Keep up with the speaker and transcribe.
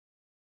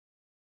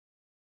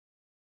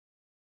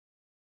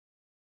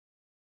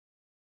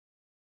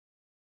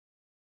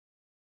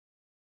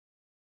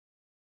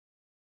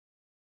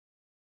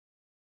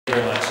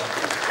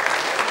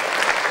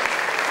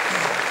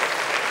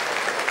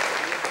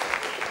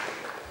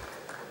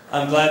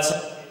I'm glad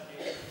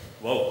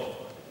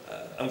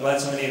I'm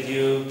glad so many of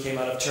you came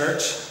out of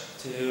church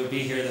to be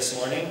here this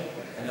morning.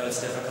 I know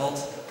it's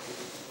difficult.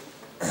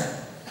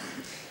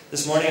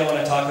 This morning I want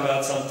to talk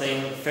about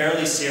something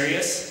fairly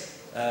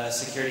serious,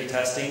 security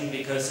testing,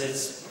 because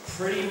it's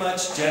pretty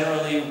much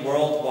generally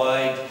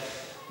worldwide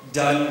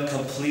done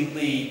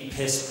completely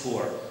piss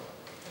poor.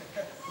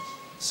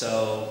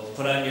 So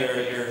put on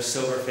your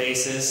sober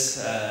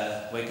faces,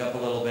 wake up a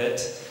little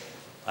bit.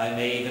 I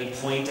may even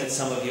point at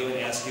some of you and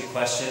ask you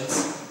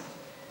questions.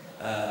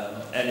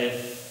 And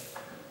if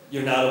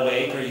you're not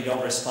awake or you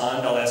don't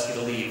respond, I'll ask you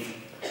to leave.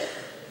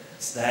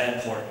 It's that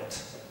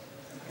important.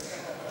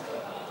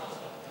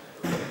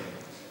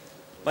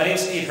 My name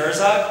is Pete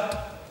Herzog.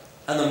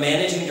 I'm the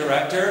managing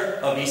director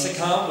of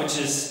ESECOM, which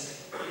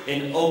is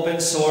an open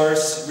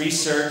source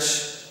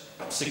research,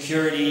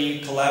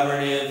 security,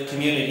 collaborative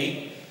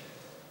community.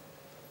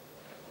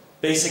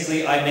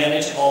 Basically, I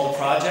manage all the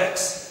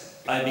projects.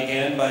 I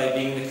began by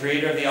being the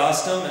creator of the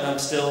FOSDEM, and I'm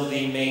still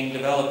the main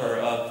developer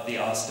of the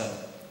FOSDEM.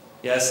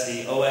 Yes,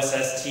 the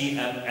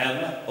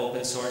OSSTMM,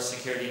 Open Source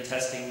Security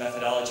Testing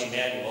Methodology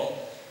Manual,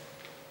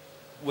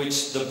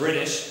 which the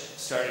British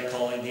started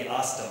calling the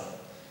FOSDEM,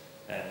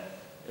 and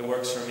it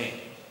works for me.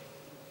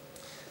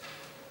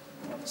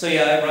 So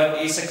yeah, I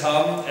run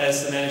ESECOM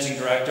as the managing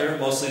director,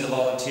 mostly the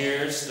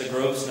volunteers, the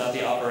groups, not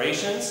the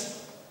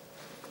operations.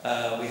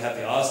 We have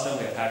the FOSDEM,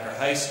 we have Hacker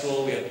High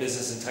School, we have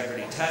business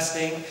integrity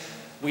testing.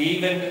 We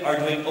even are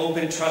doing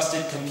open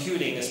trusted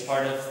computing as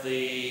part of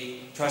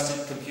the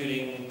Trusted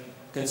Computing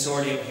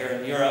Consortium here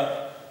in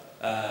Europe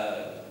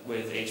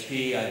with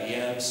HP,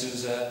 IBM,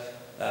 SUSE,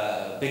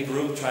 big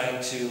group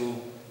trying to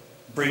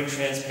bring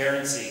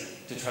transparency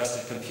to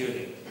trusted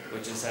computing,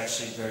 which is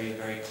actually very,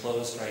 very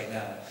closed right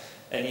now.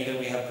 And even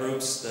we have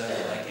groups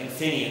like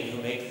Infineon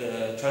who make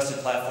the Trusted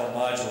Platform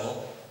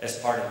module as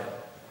part of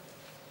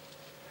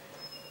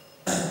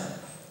it.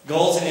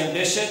 Goals and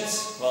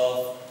ambitions,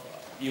 well,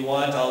 if you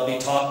want, I'll be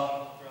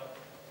talking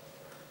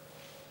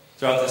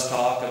throughout this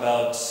talk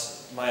about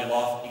my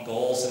lofty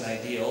goals and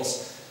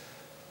ideals,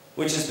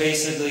 which is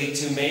basically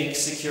to make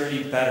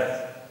security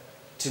better,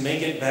 to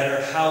make it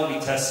better how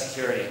we test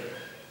security.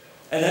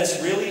 And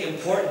that's really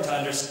important to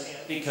understand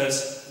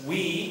because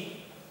we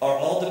are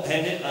all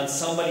dependent on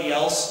somebody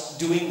else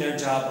doing their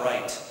job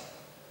right,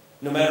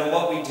 no matter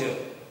what we do.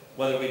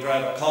 Whether we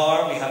drive a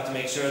car, we have to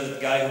make sure that the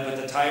guy who put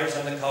the tires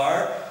on the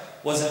car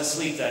wasn't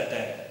asleep that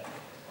day.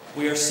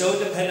 We are so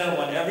dependent on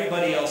what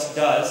everybody else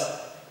does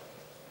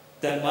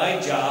that my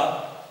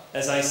job,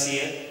 as I see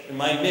it, and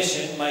my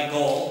mission, my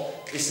goal,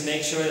 is to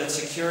make sure that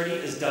security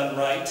is done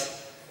right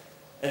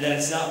and that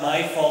it's not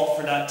my fault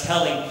for not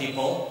telling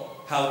people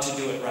how to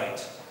do it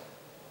right.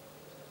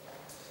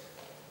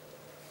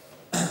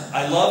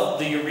 I love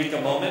the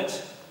eureka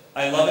moment.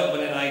 I love it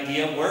when an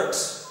idea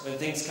works, when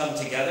things come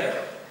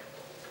together.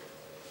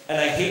 And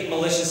I hate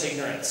malicious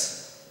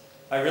ignorance.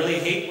 I really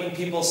hate when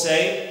people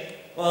say,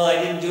 well, I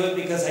didn't do it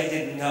because I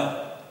didn't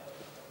know.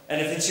 And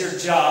if it's your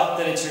job,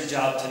 then it's your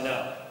job to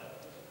know.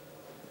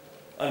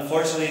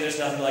 Unfortunately, there's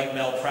nothing like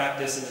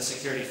malpractice in the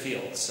security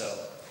field. So,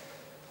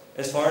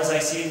 as far as I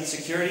see it in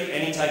security,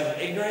 any type of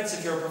ignorance,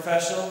 if you're a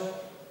professional,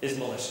 is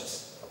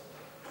malicious.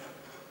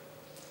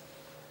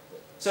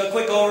 So, a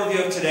quick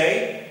overview of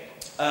today.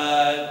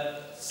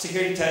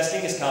 Security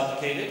testing is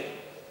complicated.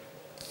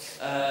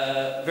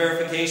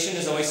 Verification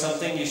is always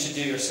something you should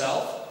do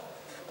yourself.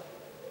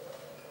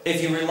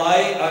 If you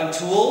rely on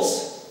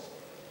tools,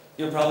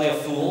 you're probably a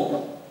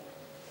fool.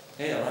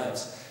 Hey, that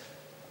rhymes.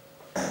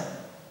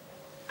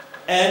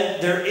 And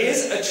there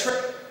is a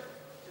trick to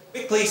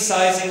quickly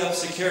sizing up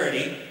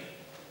security,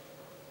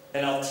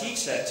 and I'll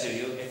teach that to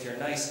you if you're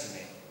nice to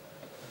me.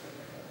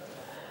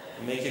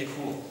 And make it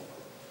cool.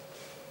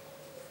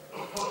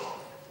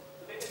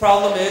 The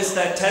problem is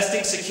that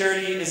testing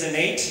security is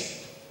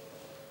innate,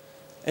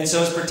 and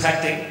so is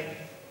protecting.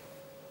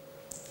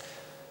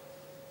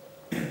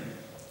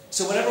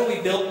 So whenever we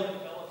build and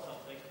develop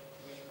something,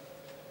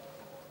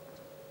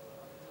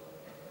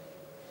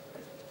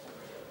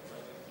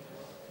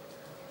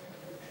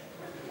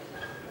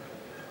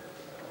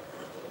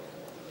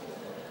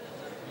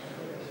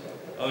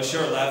 oh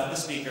sure, laugh at the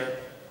speaker.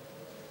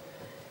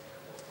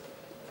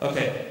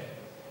 Okay.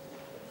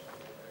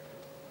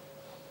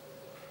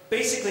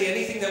 Basically,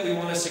 anything that we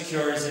want to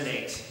secure is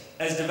innate.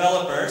 As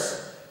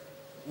developers,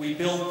 we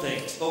build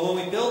things. But when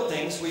we build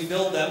things, we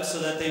build them so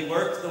that they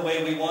work the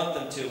way we want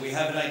them to. We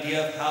have an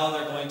idea of how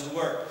they're going to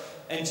work.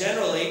 And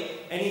generally,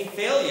 any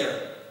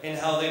failure in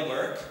how they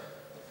work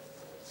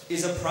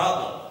is a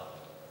problem.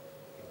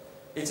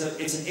 It's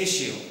an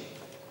issue.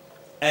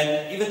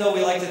 And even though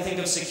we like to think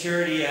of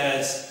security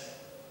as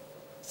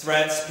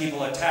threats,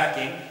 people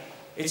attacking,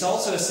 it's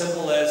also as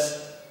simple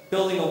as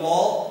building a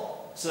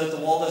wall so that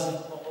the wall doesn't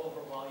fall over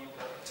while you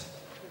build it.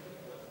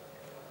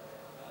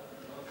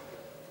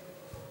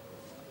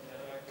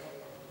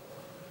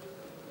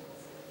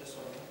 This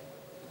one.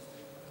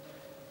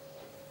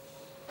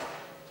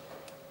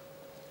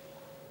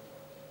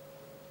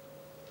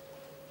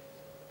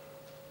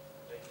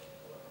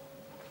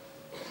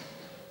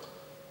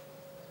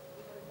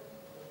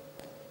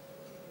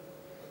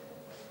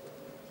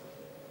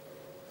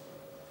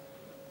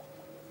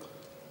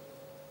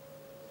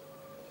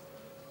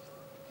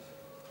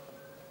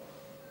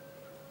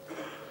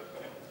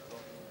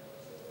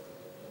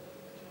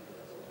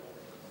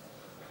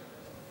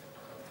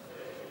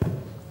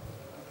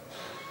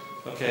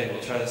 Okay,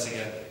 we'll try this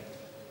again.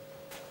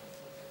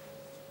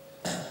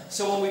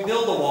 So when we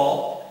build the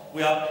wall,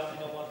 we obviously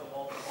don't want the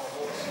wall to fall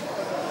over.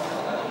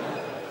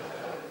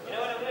 You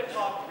know what? I'm going to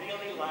talk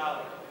really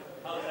loud.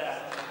 How's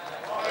that?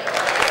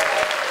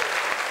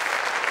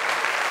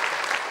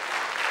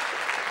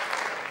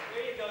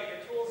 There you go.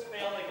 Your tool's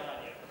failing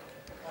on you.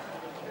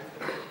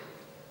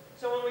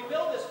 So when we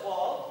build this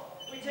wall,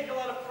 we take a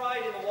lot of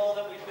pride in the wall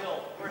that we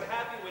build. We're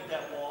happy with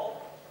that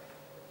wall.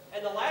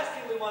 And the last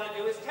thing we want to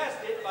do is test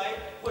it by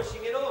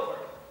pushing it over.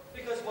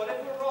 Because what if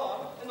we're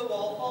wrong and the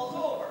wall falls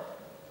over?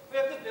 We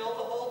have to build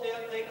the whole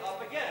damn thing up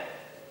again.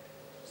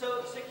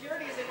 So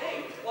security is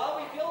innate. While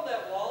we build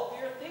that wall,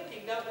 we are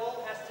thinking that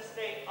wall has to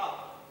stay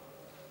up.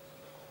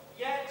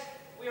 Yet,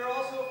 we are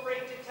also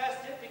afraid to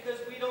test it because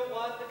we don't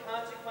want the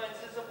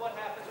consequences of what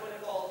happens when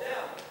it falls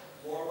down.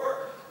 More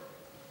work.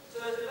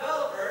 So as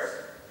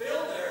developers,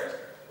 builders,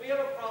 we have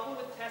a problem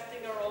with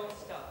testing our own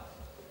stuff.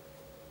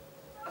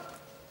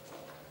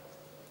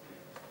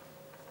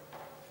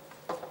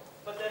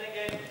 But then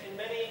again, in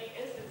many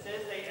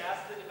instances, they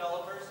ask the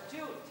developers to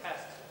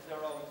test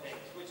their own things,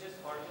 which is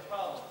part of the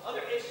problem.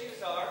 Other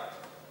issues are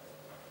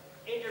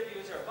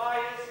interviews are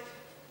biased,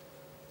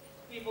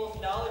 people's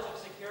knowledge of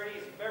security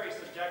is very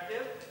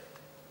subjective.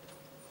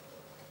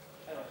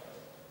 I don't know.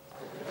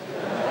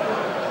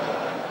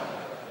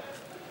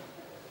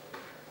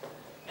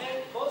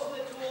 And most of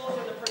the tools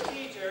and the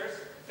procedures,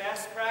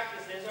 best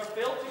practices, are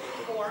built to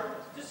conform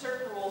to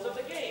certain rules of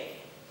the game.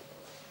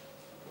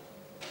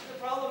 The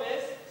problem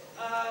is,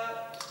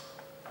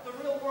 the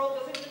real world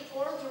doesn't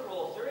conform to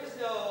rules. There is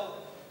no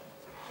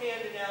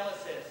canned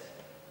analysis.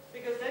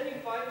 Because then you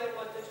find that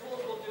what the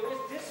tools will do is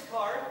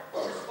discard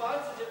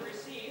responses it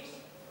receives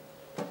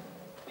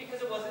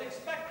because it wasn't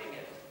expecting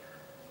it.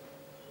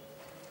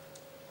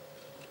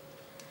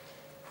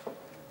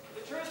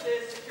 The truth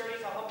is, security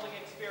is a humbling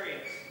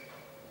experience.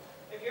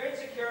 If you're in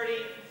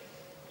security,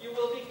 you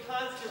will be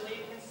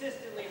constantly,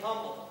 consistently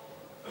humble.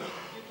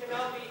 You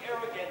cannot be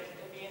arrogant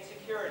and be in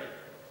security.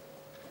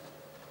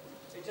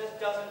 It just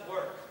doesn't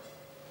work.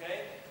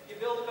 Okay? You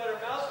build a better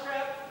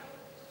mousetrap,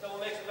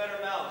 someone makes a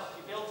better mouse.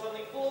 You build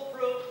something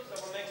foolproof,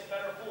 someone makes a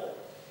better fool.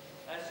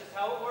 That's just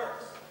how it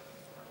works.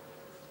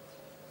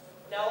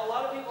 Now, a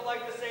lot of people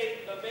like to say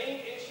the main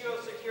issue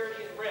of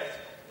security is risk.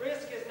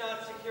 Risk is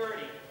not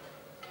security.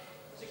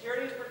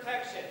 Security is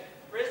protection.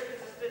 Risk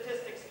is a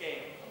statistics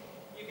game.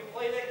 You can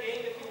play that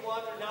game if you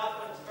want or not,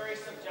 but it's very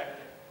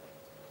subjective.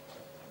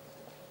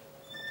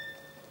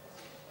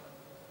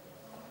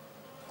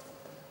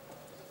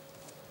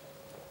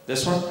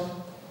 This one?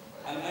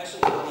 I'm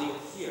actually going to leave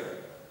it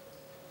here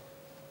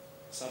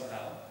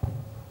somehow,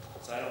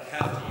 so I don't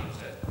have to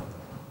use it.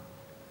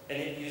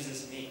 And it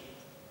uses me.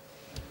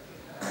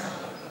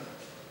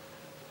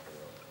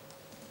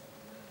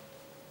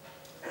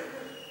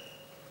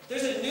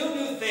 There's a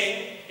new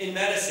thing in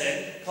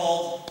medicine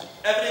called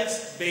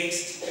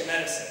evidence-based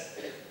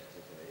medicine.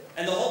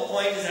 And the whole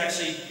point is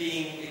actually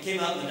it came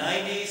out in the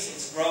 90s,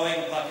 it's growing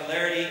in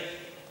popularity,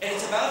 and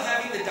it's about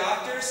having the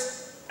doctors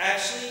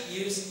actually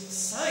use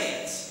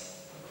science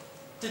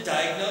to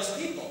diagnose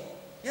people.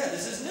 Yeah,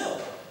 this is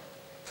new.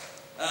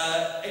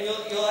 And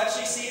you'll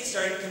actually see it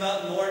starting to come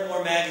out in more and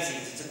more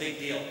magazines. It's a big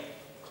deal.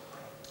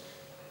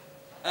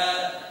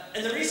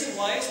 And the reason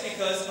why is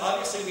because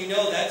obviously we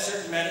know that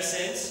certain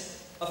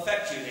medicines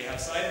affect you. They have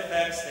side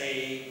effects.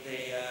 They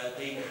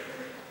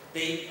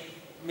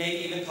maybe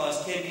even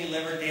cause kidney,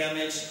 liver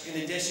damage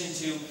in addition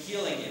to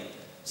healing you.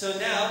 So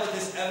now with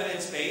this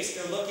evidence-based,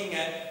 they're looking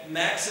at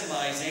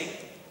maximizing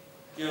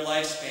your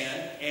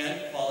lifespan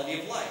and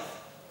quality of life.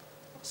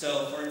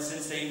 So, for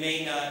instance, they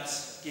may not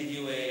give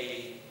you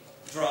a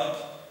drug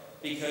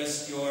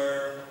because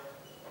your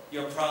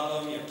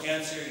problem, your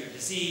cancer, your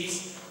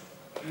disease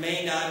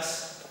may not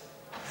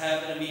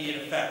have an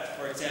immediate effect.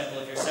 For example,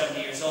 if you're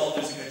 70 years old,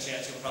 there's a good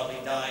chance you'll probably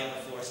die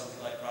before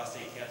something like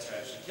prostate cancer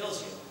actually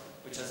kills you,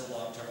 which has a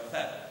long-term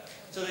effect.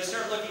 So they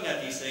start looking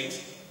at these things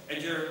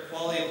and your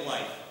quality of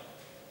life.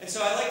 And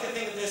so I like to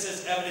think of this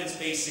as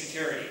evidence-based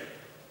security,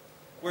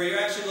 where you're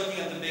actually looking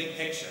at the big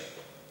picture.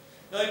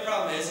 The only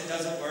problem is it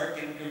doesn't work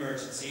in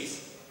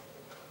emergencies.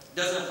 It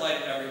doesn't apply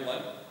to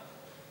everyone.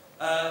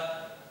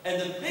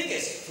 And the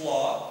biggest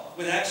flaw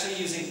with actually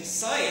using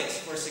science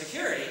for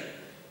security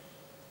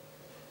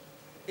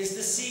is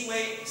the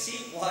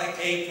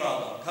CYA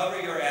problem. Cover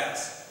your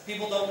ass.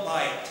 People don't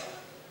buy it.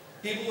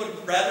 People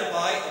would rather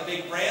buy a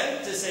big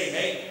brand to say,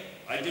 hey,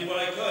 I did what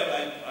I could.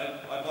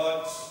 I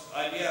bought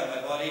IBM,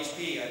 I bought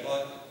HP, I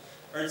bought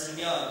Ernst &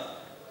 Young.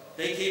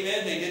 They came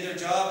in, they did their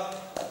job,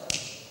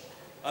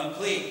 I'm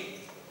clean.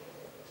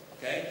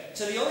 Okay?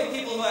 So the only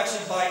people who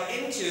actually buy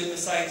into the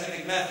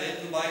scientific method,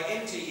 who buy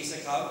into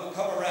ISACOM, who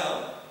come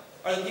around,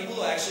 are the people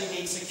who actually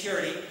need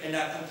security and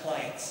not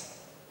compliance.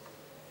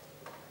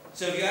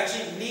 So if you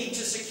actually need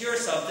to secure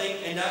something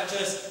and not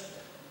just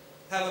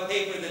have a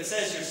paper that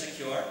says you're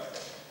secure,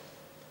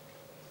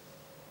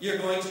 you're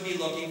going to be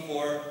looking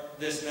for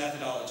this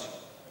methodology.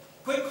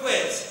 Quick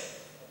quiz.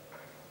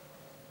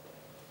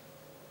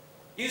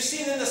 You've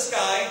seen in the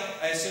sky,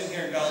 I assume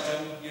here in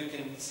Belgium you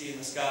can see in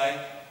the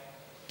sky,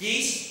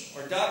 geese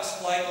or ducks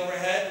flying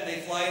overhead, and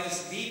they fly in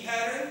this V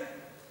pattern.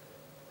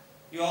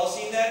 You all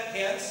seen that?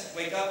 Hands,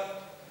 wake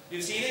up.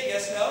 You've seen it?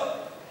 Yes, no?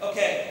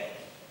 Okay.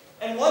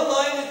 And one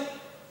line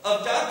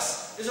of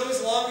ducks is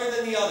always longer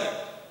than the other.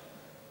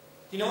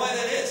 Do you know why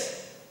that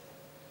is?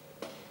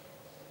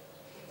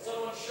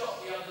 Someone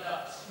shot the other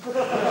ducks.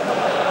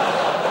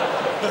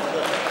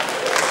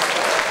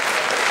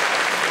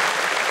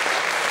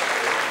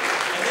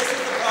 And this is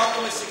the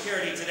problem with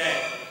security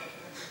today.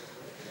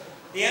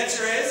 The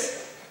answer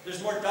is,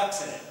 there's more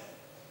ducks in it.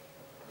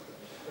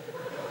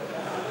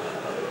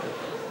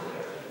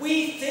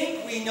 We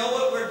think we know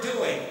what we're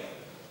doing,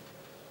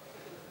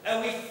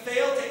 and we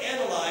fail to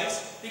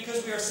analyze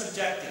because we are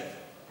subjective.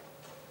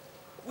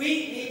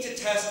 We need to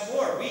test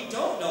more. We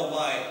don't know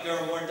why there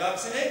are more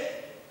ducks in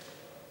it,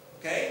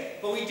 okay?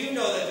 But we do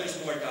know that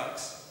there's more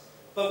ducks.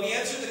 But we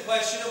answer the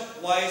question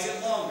of why is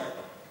it longer?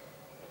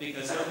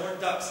 Because there are more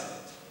ducks in it.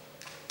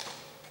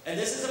 And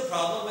this is a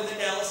problem with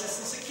analysis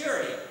and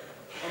security.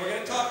 And we're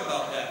going to talk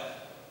about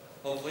that,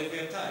 hopefully if we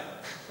have time.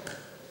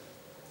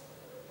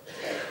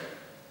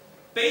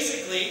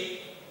 Basically,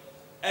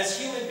 as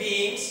human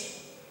beings,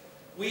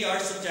 we are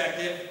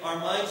subjective. Our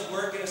minds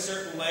work in a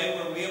certain way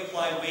where we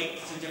apply weight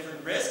to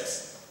different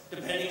risks,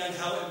 depending on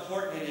how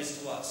important it is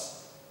to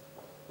us.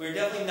 We're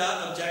definitely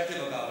not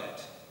objective about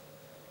it.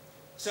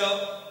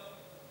 So,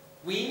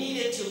 we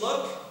needed to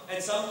look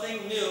at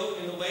something new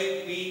in the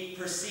way we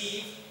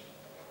perceive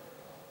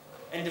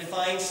and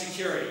define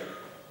security.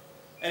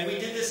 And we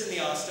did this in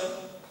the FOSDEM,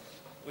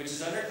 which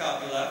is under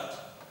copyleft,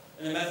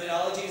 and the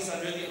methodology is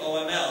under the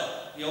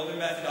OML, the Open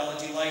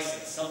Methodology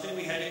License, something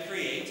we had to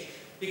create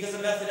because a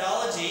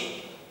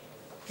methodology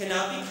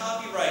cannot be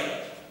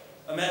copyrighted.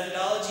 A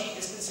methodology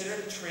is considered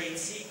a trade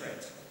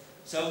secret.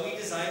 So we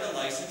designed a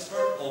license for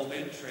an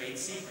open trade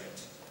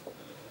secret.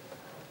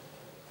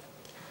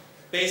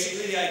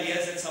 Basically, the idea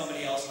is that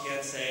somebody else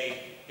can't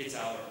say it's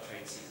our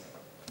trade secret.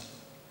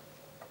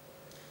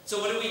 So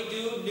what do we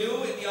do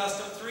new in the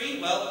FOSDEM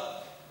 3? Well,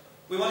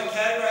 we want to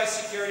categorize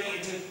security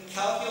into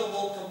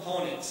calculable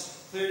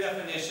components, clear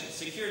definitions,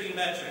 security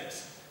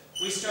metrics.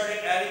 We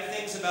started adding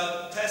things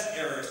about test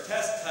errors,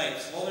 test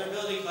types,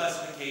 vulnerability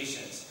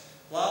classifications,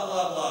 blah,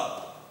 blah,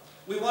 blah.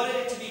 We wanted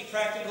it to be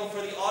practical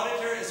for the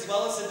auditor as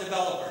well as the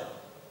developer.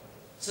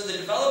 So the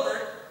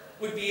developer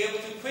would be able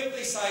to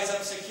quickly size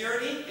up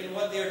security in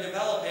what they're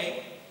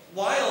developing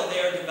while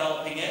they're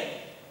developing it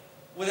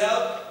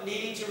without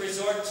needing to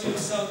resort to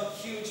some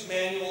huge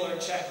manual or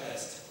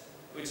checklist,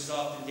 which is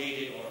often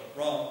dated or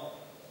wrong.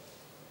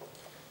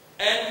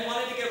 And we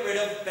wanted to get rid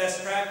of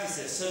best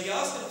practices. So the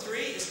FOSDEM 3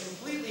 is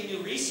completely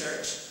new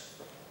research.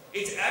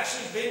 It's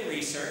actually been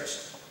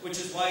researched, which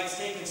is why it's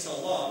taken so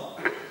long.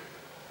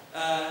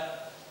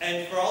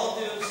 And for all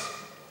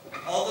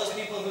those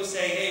people who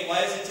say, hey,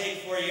 why does it take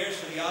 4 years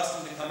for the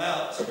FOSDEM to come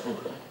out?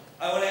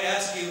 I want to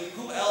ask you,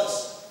 who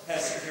else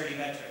has security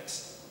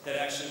metrics that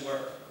actually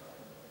work?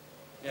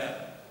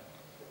 Yeah.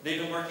 They've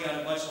been working on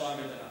it much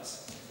longer than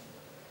us.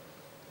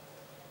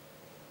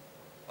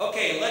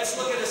 Okay, let's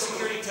look at a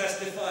security test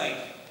defined.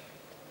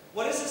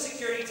 What is a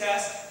security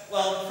test?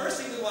 Well, the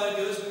first thing we want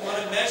to do is we want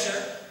to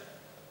measure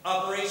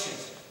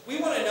operations. We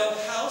want to know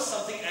how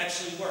something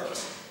actually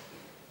works.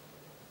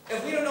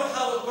 If we don't know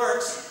how it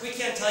works, we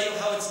can't tell you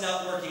how it's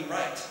not working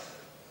right.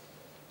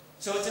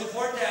 So it's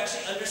important to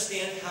actually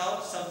understand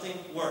how something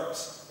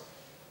works.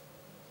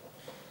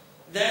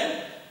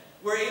 Then,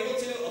 we're able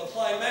to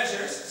apply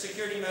measures,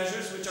 security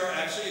measures, which are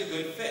actually a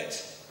good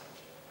fit.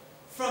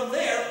 From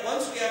there,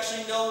 once we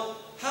actually know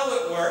how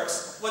it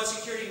works, what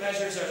security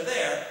measures are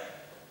there,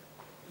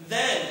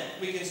 then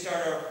we can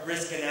start our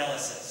risk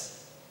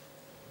analysis.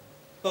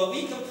 But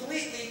we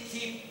completely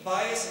keep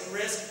bias and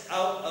risk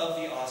out of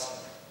the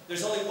FOSDEM.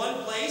 There's only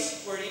one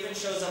place where it even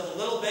shows up a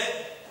little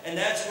bit, and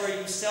that's where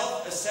you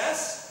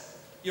self-assess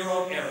your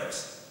own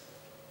errors.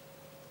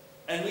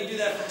 And we do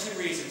that for two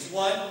reasons.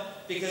 One,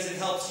 because it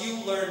helps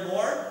you learn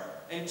more,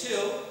 and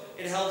two,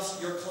 it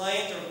helps your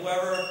client or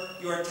whoever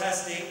you are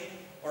testing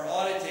or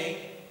auditing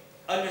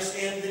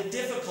understand the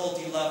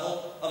difficulty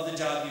level of the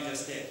job you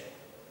just did.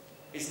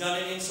 It's not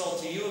an insult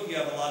to you if you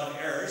have a lot of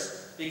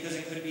errors, because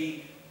it could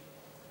be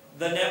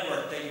the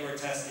network that you were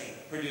testing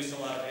produced a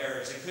lot of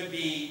errors. It could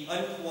be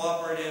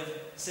uncooperative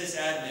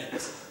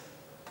sysadmins.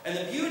 And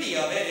the beauty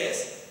of it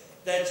is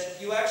that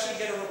you actually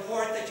get a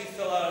report that you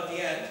fill out at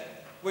the end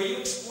where you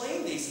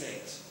explain these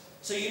things.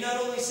 So you not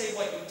only say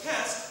what you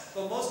test,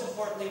 but most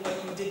importantly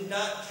what you did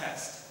not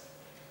test.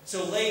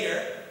 So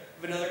later,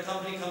 if another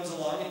company comes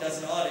along and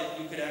does an audit,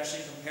 you could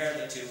actually compare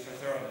the two for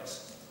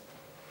thoroughness.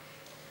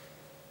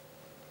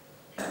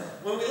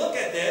 When we look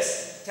at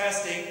this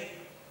testing,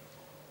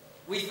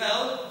 we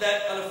found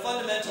that on a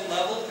fundamental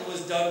level it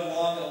was done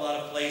wrong in a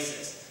lot of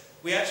places.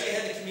 We actually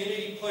had the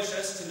community push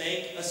us to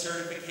make a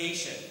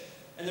certification.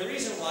 And the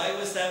reason why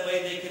was that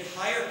way they could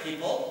hire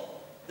people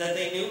that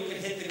they knew could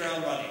hit the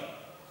ground running,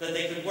 that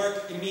they could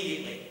work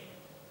immediately,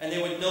 and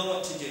they would know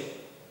what to do.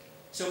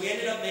 So we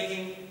ended up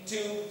making 2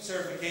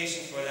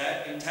 certifications for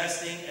that in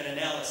testing and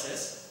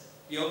analysis,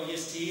 the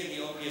OPST and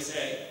the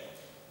OPSA.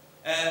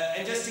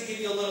 And just to give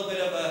you a little bit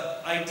of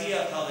an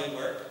idea of how they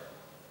work,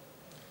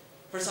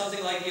 for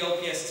something like the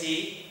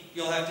OPST,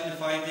 you'll have to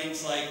define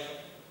things like,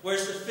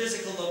 where's the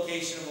physical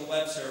location of a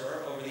web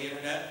server over the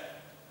internet?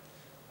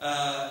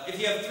 If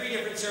you have 3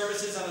 different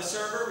services on a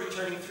server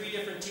returning 3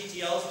 different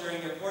TTLs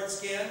during your port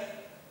scan,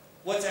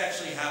 what's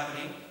actually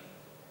happening?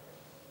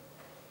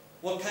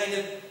 What kind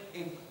of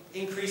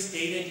increased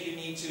data do you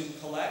need to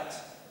collect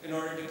in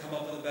order to come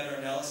up with a better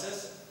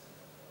analysis?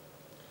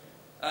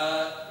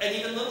 And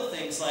even little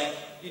things like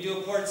you do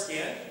a port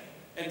scan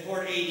and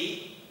port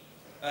 80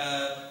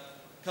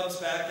 comes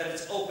back that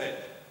it's open.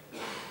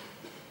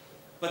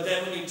 But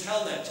then when you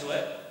telnet to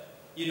it,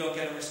 you don't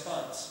get a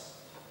response.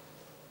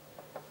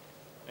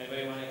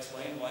 Anybody want to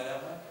explain why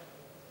that one?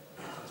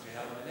 Since we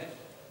have a minute.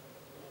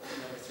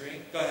 Number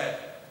 3. Go ahead.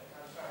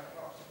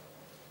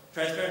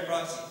 Transparent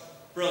proxy.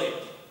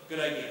 Brilliant. Good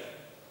idea.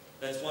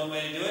 That's one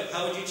way to do it.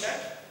 How would you check?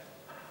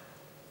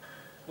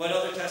 What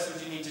other tests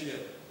would you need to do?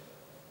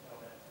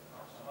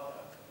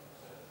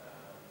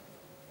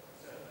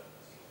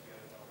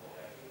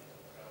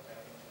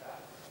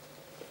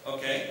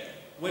 Okay.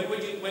 When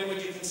would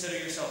you consider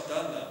yourself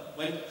done,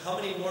 though? How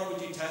many more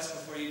would you test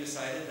before you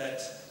decided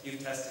that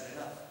you've tested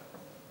enough?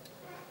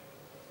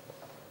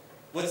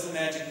 What's the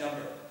magic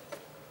number?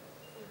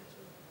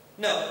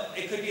 No,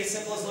 it could be as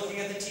simple as looking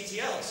at the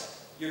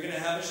TTLs. You're going to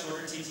have a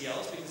shorter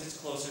TTLs because it's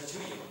closer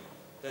to you.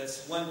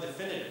 That's one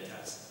definitive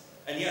test.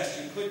 And yes,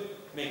 you could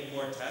make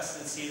more tests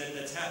and see that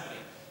that's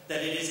happening.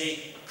 That it is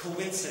a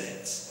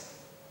coincidence.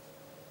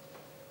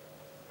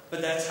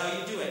 But that's how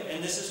you do it.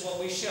 And this is what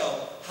we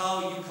show.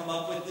 How you come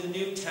up with the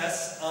new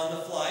tests on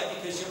the fly,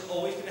 because you're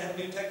always going to have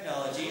new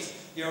technologies.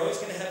 You're always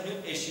going to have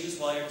new issues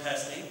while you're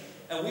testing.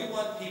 And we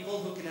want people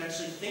who can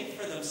actually think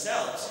for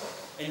themselves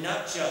and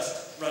not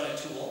just run a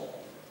tool,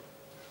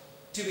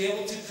 to be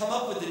able to come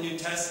up with the new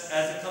tests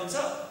as it comes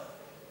up.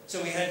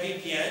 So we had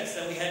VPNs,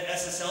 then we had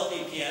SSL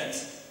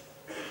VPNs.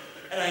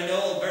 And I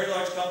know a very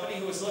large company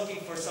who was looking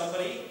for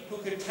somebody who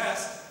could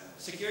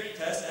security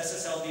test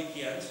SSL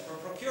VPNs for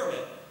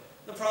procurement.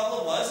 The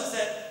problem was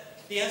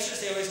that the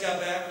answers they always got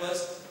back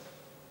was,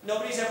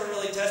 nobody's ever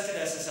really tested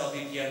SSL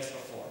VPNs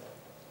before.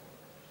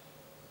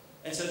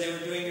 And so they were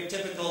doing your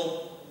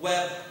typical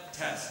web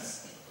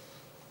tests.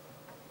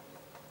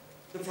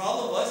 The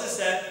problem was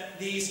that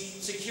these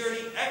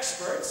security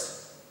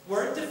experts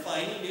weren't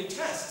defining new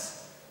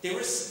tests. They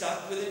were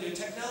stuck with a new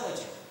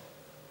technology.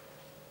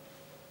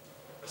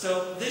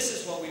 So this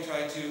is what we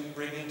try to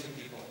bring into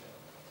people.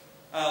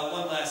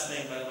 One last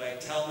thing, by the way.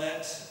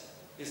 Telnet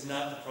is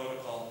not the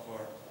protocol for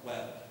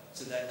web,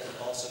 so that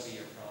could also be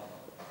your problem.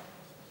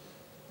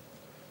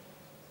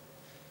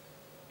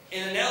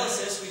 In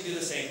analysis, we do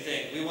the same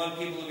thing. We want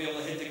people to be able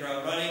to hit the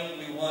ground running.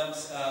 We want,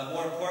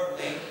 more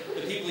importantly,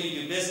 the people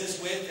you do business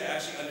with to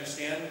actually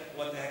understand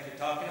what the heck you're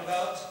talking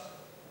about.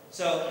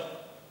 So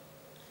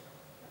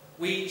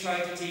we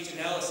try to teach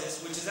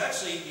analysis, which is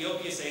actually, the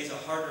OPSA is a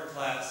harder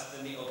class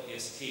than the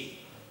OPST.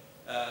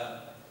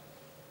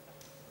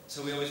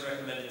 So we always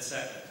recommend it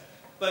second.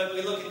 But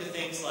we look into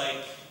things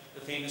like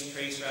the famous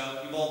trace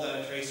route. You've all done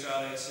a trace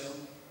route, I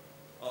assume.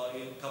 Well,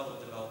 a couple of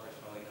developers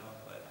probably know.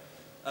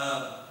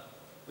 But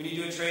when you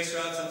do a trace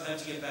route,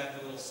 sometimes you get back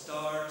the little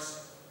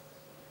stars.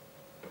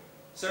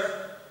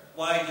 Sir,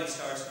 why did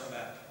stars come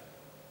back?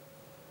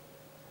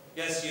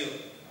 Yes, you.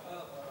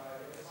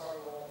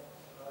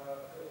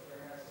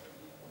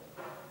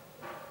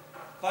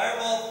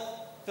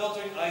 Firewall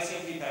filtering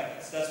ICMP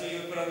packets. That's what you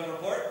would put on the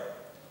report?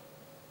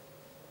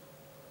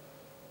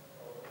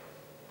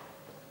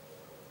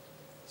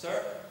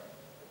 Sir?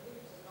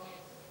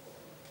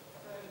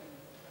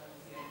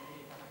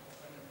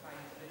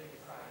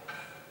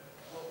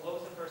 What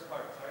was the first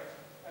part, sorry?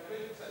 I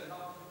believe it said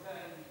not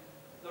contain.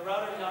 The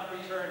router not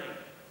returning.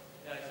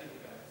 Yeah, I see you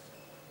guys.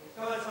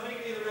 Come on, somebody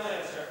give me the real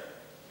answer.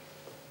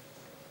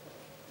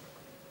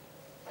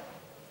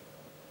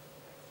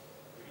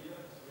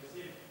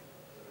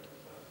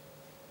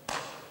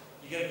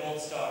 You get a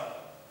gold star.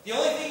 The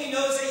only thing you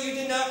know is that you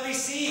did not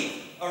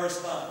receive a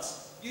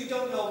response. You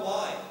don't know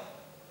why.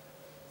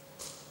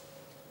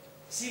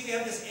 See, we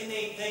have this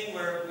innate thing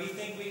where we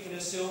think we can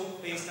assume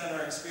based on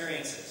our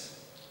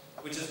experiences,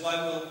 which is why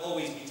we'll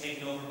always be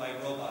taken over by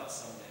robots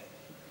someday.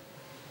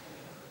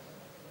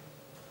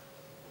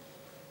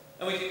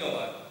 And we could go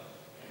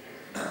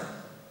on.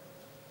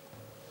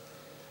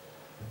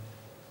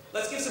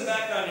 Let's give some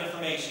background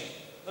information.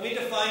 Let me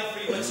define for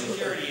you what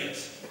security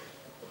is.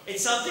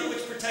 It's something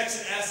which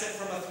protects an asset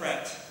from a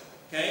threat.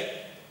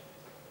 Okay?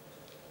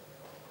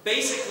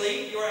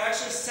 Basically, you are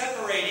actually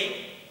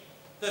separating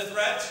the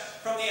threat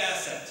from the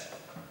asset.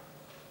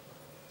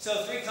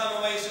 So 3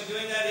 common ways of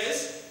doing that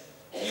is,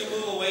 you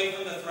move away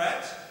from the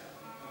threat.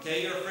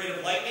 Okay, you're afraid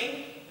of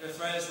lightning. Your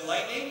threat is the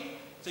lightning,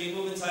 so you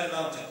move inside a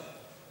mountain.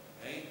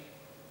 Okay?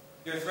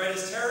 Your threat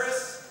is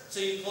terrorists, so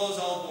you close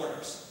all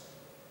borders.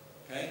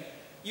 Okay?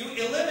 You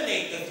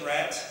eliminate the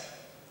threat,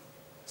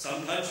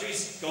 Some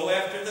countries go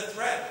after the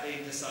threat.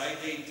 They decide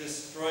they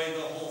destroy the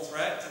whole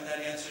threat, and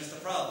that answers the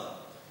problem.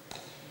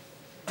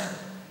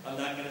 I'm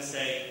not going to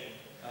say,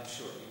 I'm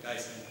sure you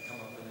guys can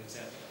come up with an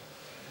example.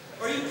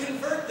 Or you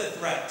convert the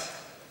threat,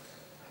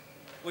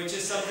 which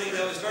is something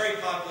that was very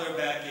popular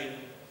back in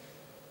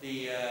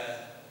the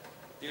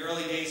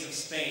early days of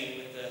Spain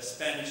with the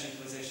Spanish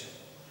Inquisition.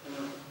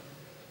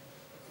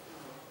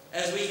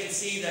 As we can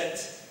see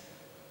that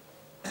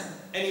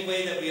any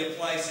way that we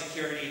apply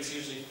security, it's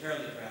usually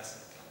fairly drastic.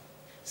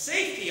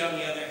 Safety, on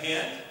the other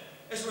hand,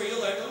 is where you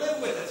learn to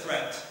live with a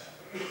threat.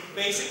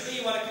 Basically,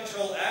 you want to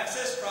control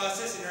access,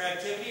 process,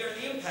 interactivity, or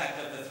the impact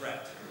of the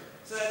threat.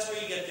 So that's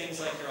where you get things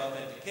like your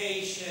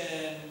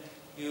authentication,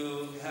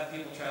 you have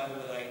people travel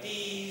with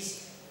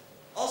IDs,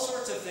 all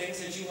sorts of things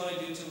that you want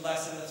to do to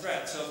lessen the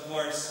threat. So, of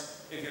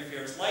course, if your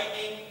fear is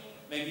lightning,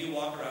 maybe you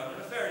walk around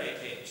in a Faraday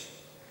cage.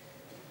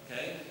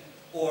 Okay?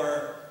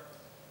 Or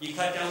you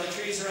cut down the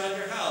trees around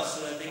your house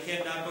so that they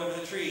can't knock over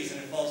the trees and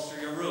it falls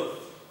through your roof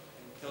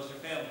and kills your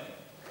family,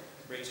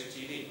 breaks your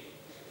TV.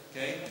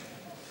 Okay?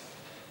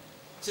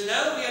 So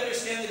now that we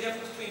understand the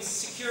difference between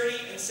security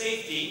and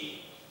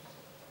safety,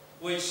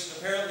 which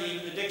apparently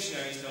even the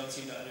dictionaries don't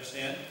seem to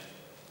understand,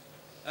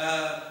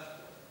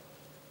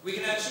 we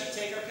can actually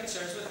take our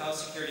concerns with how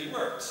security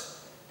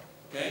works.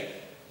 Okay?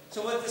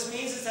 So what this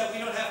means is that we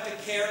don't have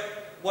to care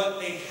what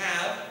they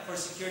have for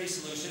security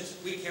solutions,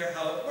 we care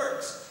how it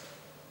works.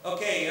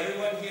 Okay,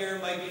 everyone here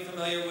might be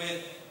familiar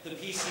with the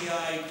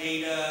PCI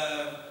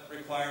data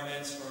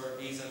requirements for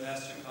Visa,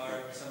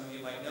 MasterCard. Some of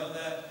you might know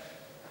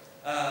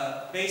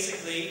that.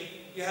 Basically,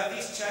 you have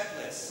these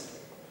checklists.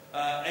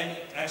 And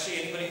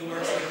actually, anybody who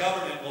works in the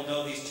government will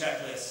know these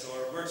checklists,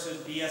 or works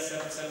with BS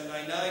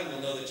 7799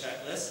 will know the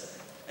checklists.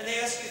 And they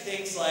ask you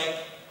things like,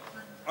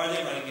 are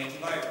they running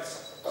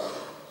antivirus?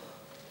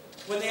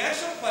 When the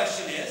actual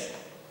question is,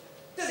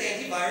 does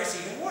antivirus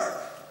even work?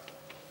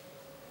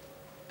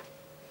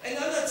 And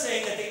I'm not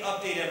saying that they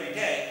update every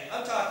day.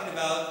 I'm talking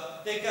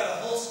about they've got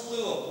a whole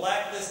slew of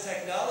blacklist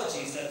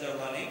technologies that they're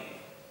running.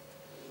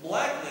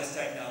 Blacklist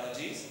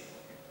technologies.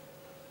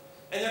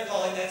 And they're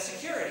calling that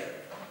security.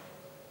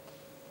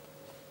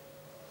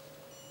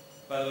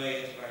 By the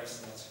way, antivirus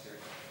is not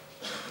security.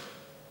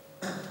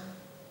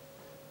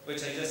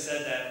 Which I just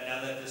said that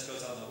now that this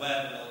goes on the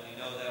web, you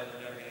know that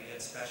we're never going to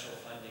get special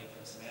funding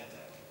from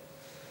Symantec.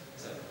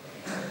 So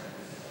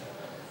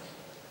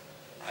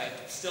I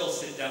still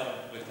sit down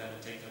with them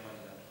and take their money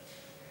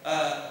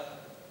down.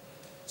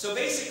 So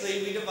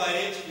basically, we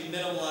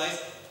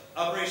minimalized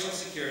operational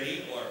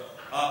security, or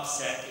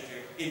OPSEC if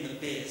you're in the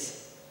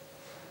biz,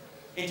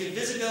 into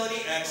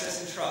visibility, access,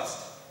 and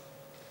trust.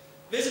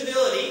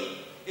 Visibility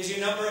is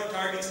your number of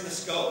targets in the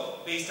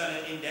scope based on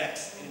an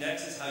index.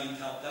 Index is how you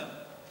count them.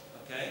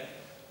 Okay?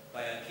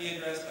 By IP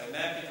address, by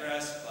MAC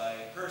address, by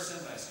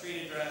person, by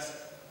street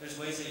address. There's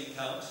ways that you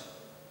count.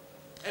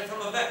 And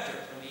from a vector,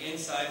 from the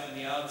inside, from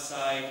the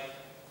outside,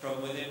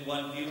 from within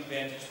one view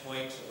vantage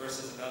point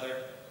versus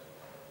another.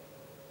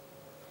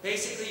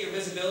 Basically, your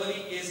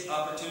visibility is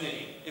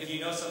opportunity. If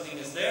you know something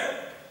is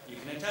there, you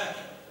can attack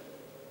it.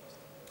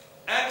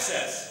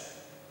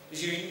 Access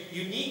is your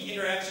unique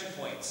interaction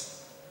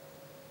points.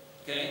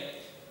 Okay?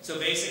 So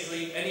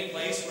basically, any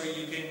place where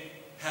you can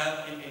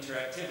have an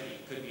interactivity.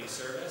 It could be a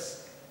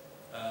service,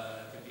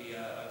 it could be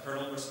a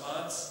kernel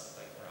response,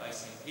 like for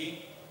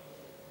ICMP,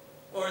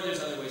 or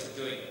there's other ways of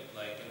doing it,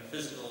 like in a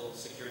physical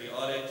security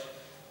audit,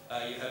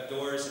 you have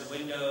doors and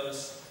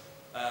windows,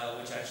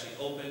 which actually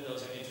open.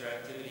 Those are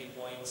interactivity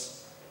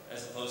points,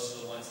 as opposed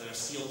to the ones that are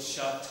sealed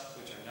shut,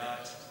 which are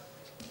not.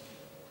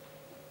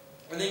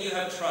 And then you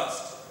have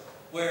trust,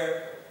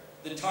 where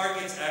the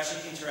targets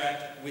actually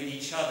interact with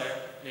each other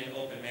in an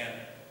open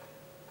manner.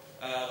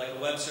 Like a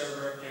web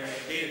server and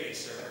a database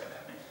server,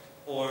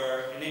 or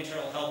an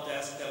internal help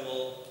desk that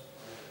will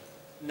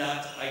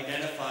not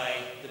identify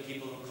the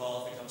people who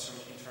call if it comes from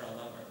an internal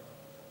number.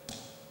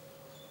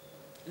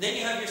 And then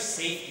you have your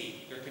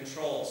safety, your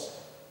controls.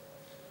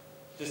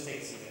 Just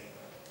take a seat.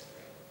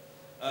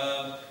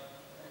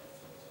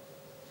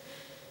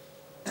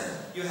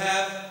 You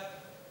have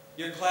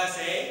your Class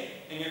A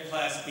and your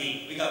Class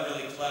B. We got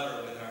really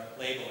clever with our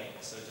labeling,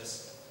 so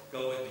just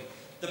go with me.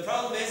 The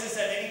problem is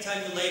that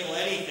anytime you label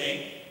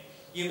anything,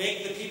 you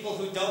make the people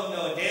who don't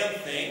know a damn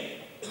thing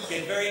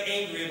get very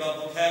angry about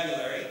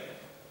vocabulary,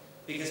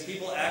 because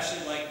people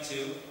actually like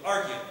to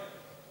argue.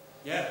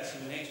 Yeah, it's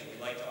human nature.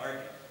 We like to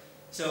argue.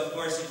 So, of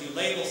course, if you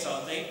label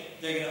something,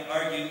 they're going to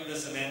argue the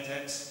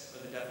semantics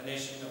or the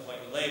definition of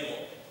what you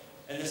label.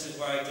 And this is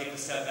where I take a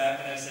step back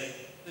and I say,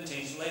 then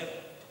change the label.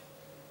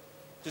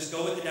 Just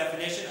go with the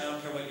definition. I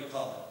don't care what you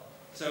call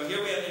it. So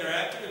here we have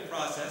interactive and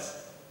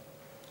process.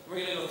 We're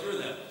going to go through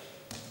them.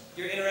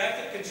 Your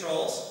interactive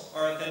controls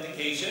are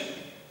authentication,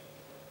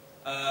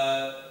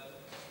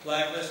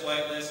 blacklist,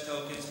 whitelist,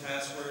 tokens,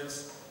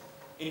 passwords,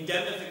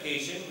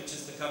 indemnification, which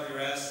is to cover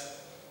your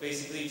ass.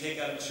 Basically, you take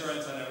out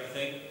insurance on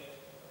everything.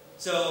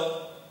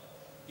 So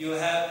you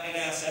have an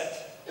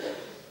asset.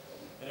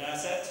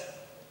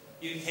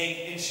 You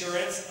take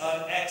insurance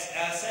on X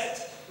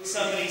asset,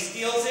 Somebody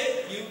steals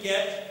it, you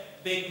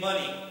get big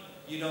money.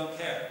 You don't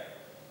care.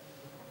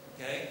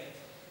 Okay?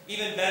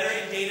 Even better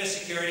in data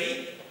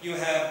security, you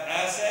have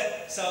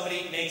asset,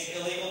 somebody makes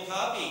illegal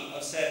copy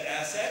of said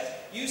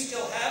asset, you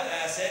still have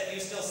asset, you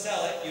still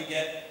sell it, you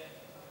get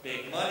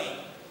big money.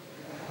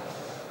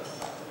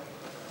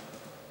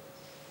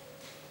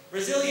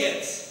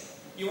 Resilience.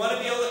 You want to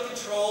be able to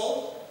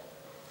control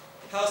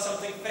how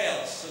something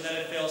fails so that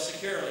it fails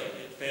securely.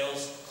 It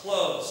fails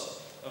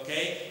closed.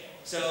 Okay?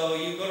 So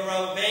you go to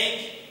rob a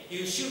bank,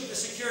 you shoot the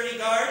security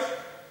guard,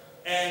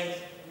 and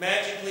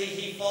magically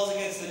he falls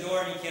against the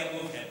door and you can't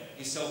move him.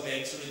 He's so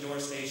big, so the door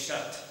stays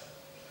shut.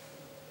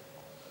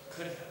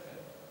 Could happen.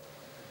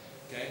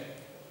 Okay?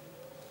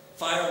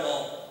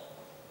 Firewall.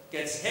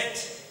 Gets hit,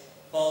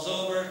 falls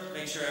over,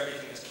 make sure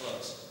everything is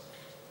closed.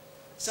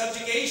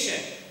 Subjugation.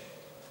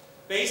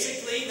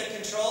 Basically, the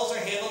controls are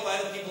handled by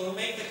the people who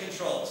make the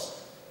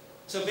controls.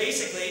 So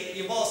basically,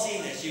 you've all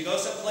seen this. You go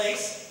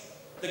someplace,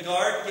 the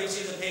guard gives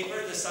you the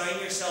paper to sign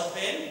yourself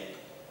in.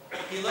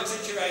 He looks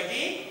at your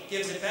ID,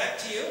 gives it back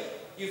to you.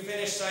 You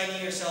finish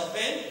signing yourself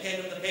in,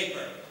 hand him the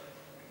paper.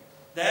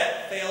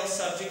 That fails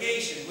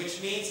subjugation,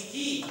 which means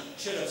he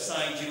should have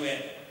signed you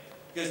in.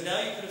 Because now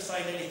you could have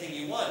signed anything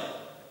you wanted.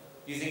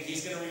 You think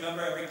he's going to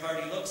remember every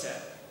card he looks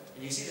at.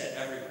 And you see that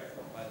everywhere,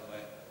 by the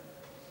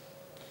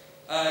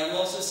way. You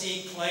also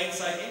see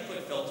client-side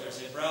input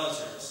filters in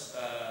browsers.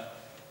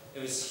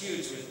 It was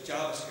huge with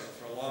JavaScript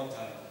for a long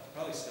time.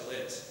 Probably still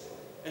is.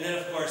 And then,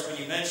 of course, when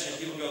you mention it,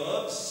 people go,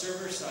 oh,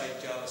 server-side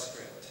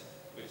JavaScript.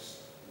 Which...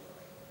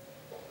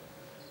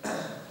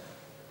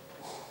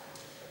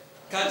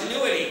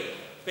 Continuity.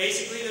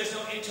 Basically, there's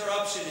no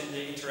interruption in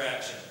the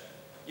interaction.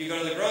 You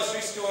go to the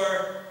grocery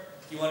store,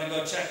 you want to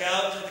go check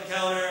out at the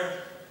counter,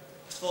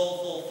 it's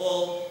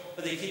full,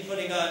 but they keep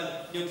putting on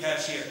new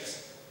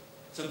cashiers.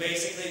 So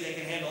basically, they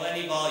can handle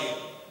any volume,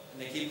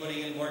 and they keep putting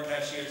in more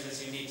cashiers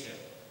as you need to.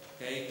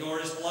 Okay, door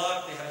is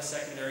blocked, they have a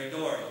secondary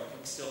door. You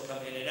can still come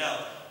in and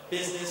out.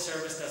 Business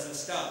service doesn't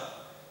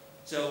stop.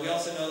 So we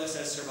also know this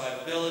as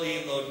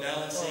survivability, load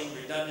balancing,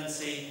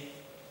 redundancy.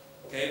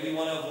 Okay, we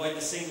want to avoid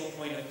the single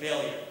point of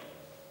failure,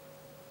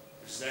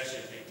 which is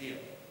actually a big deal.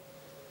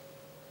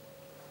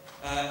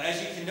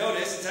 As you can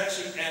notice, it's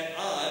actually at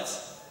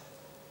odds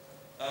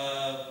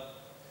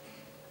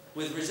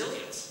with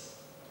resilience.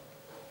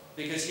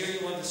 Because here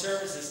you want the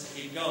services to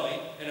keep going,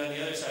 and on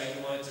the other side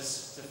you want it to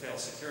fail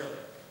securely.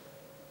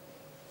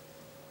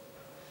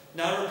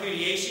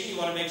 Non-repudiation, you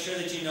want to make sure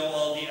that you know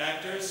all the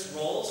actors'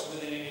 roles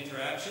within an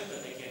interaction,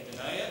 that they can't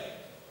deny it.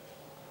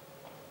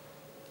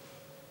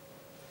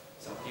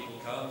 Some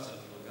people come, some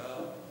people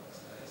go.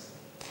 That's nice.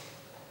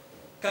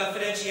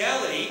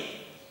 Confidentiality,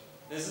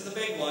 this is the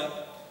big one.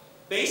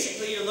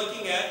 Basically, you're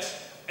looking at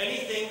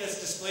anything that's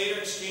displayed or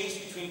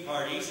exchanged between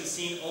parties is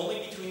seen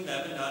only between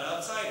them and not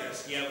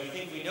outsiders. Yeah, we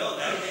think we know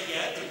that, but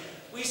yet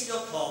we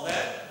still call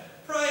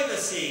that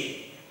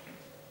privacy.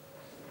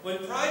 When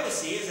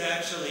privacy is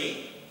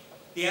actually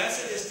the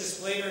asset is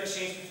displayed or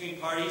exchanged between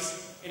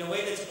parties in a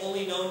way that's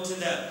only known to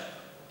them.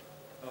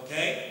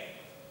 Okay?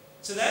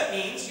 So that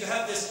means you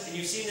have this, and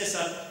you've seen this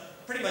on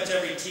pretty much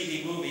every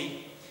TV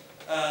movie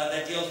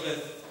that deals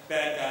with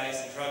bad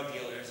guys and drug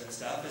dealers and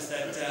stuff, is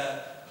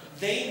that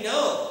they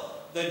know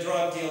the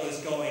drug deal is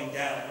going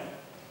down,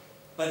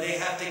 but they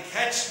have to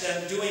catch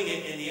them doing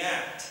it in the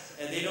act,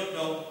 and they don't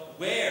know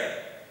where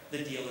the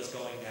deal is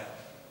going down.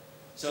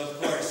 So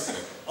of course,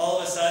 all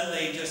of a sudden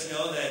they just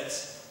know that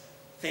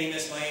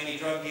famous Miami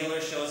drug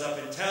dealer shows up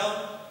in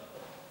town,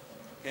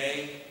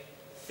 okay,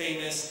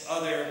 famous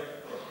other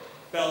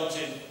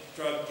Belgian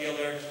drug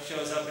dealer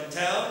shows up in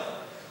town.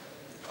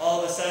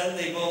 All of a sudden,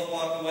 they both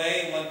walk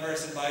away, and one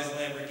person buys a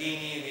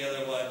Lamborghini, and the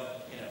other one,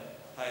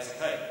 buys a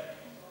kite.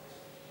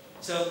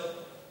 So,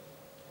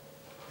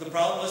 the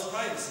problem was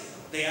privacy.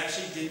 They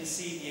actually didn't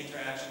see the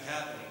interaction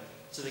happening,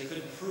 so they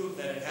couldn't prove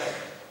that it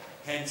happened.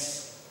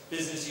 Hence,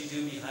 business you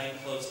do behind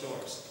closed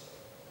doors.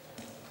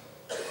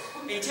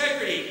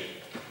 Integrity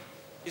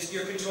is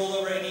your control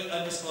over any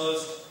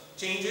undisclosed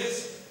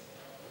changes.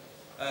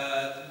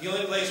 The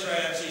only place where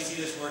I actually see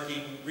this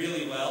working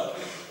really well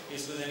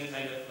is with any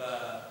kind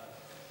of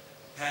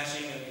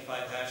hashing,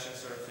 MD5 hashing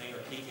sort of thing, or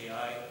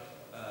PKI,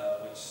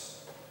 which,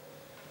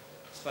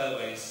 by the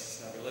way,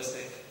 is not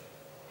realistic.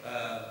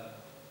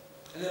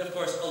 And then, of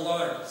course,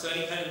 alarm. So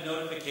any kind of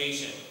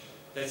notification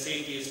that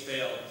safety has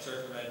failed,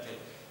 circumvented.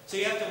 So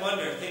you have to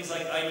wonder, things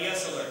like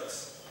IDS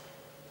alerts.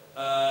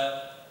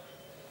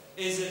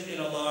 Is it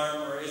an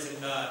alarm or is it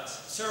not?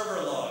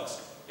 Server logs.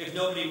 If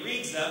nobody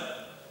reads them,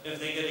 if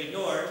they get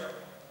ignored,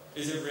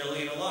 is it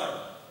really an alarm?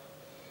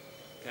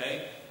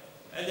 Okay?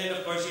 And then,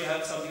 of course, you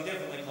have something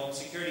different, like home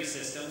security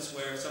systems,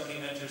 where if somebody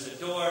enters a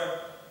door,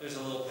 there's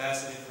a little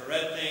passive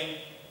infrared thing.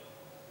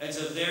 And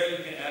so there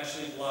you can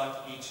actually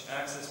block each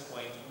access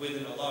point with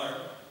an alarm,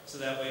 so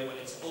that way when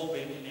it's open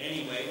in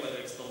any way, whether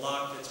it's the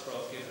lock that's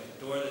broken or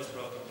the door that's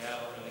broken down,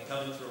 or when they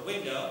come in through a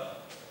window,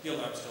 the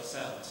alarm still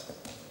sounds.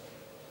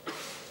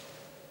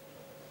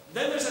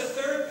 Then there's a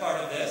third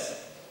part of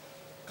this,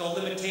 called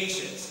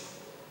limitations.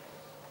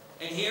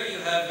 And here you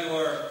have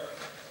your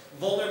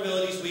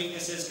vulnerabilities,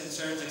 weaknesses,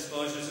 concerns,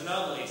 exposures,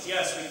 anomalies.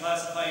 Yes, we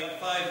classify it in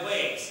 5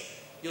 ways.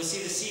 You'll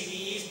see the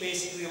CVEs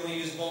basically only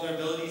use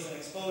vulnerabilities and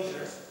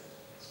exposures.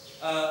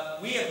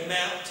 We have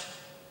mapped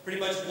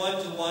pretty much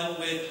one-to-one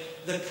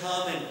with the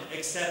common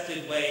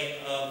accepted way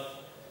of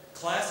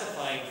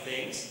classifying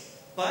things,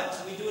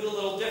 but we do it a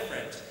little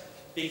different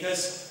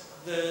because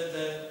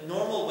the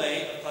normal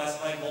way of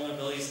classifying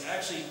vulnerabilities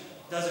actually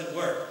doesn't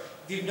work.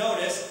 If you've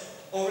noticed,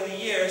 over the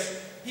years,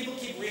 people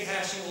keep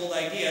rehashing old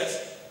ideas.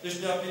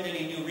 There's not been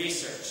any new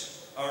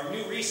research. Our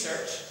new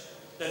research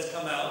that's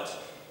come out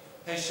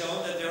has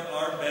shown that there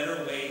are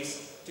better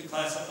ways to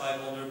classify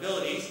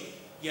vulnerabilities,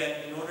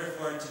 yet in order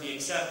for it to be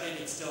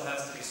accepted, it still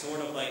has to be sort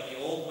of like the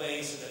old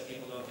way so that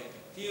people don't get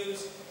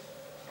confused.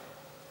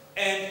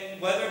 And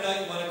whether or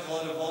not you want to call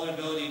it a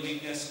vulnerability,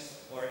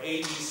 weakness, or A,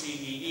 B, C,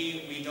 D,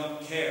 E, we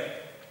don't care.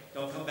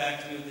 Don't come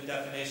back to me with the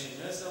definition.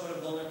 That's not what a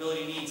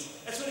vulnerability means.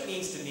 That's what it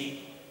means to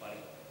me, buddy.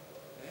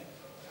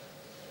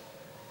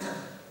 Okay?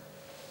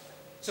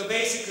 So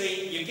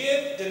basically, you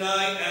give,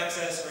 deny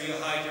access, or you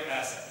hide your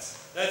assets.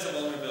 That's a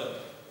vulnerability.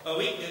 A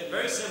weakness,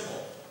 very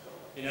simple.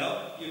 You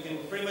know, you can,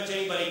 pretty much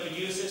anybody could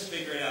use this,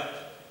 figure it out.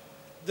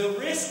 The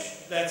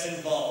risk that's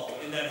involved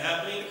in that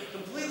happening,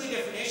 completely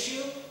different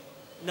issue,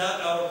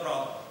 not our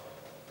problem.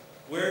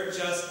 We're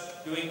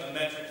just doing a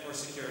metric for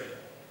security.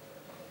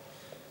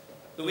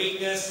 The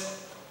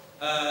weakness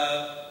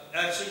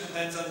actually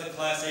depends on the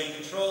Class A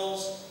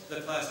controls,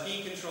 the Class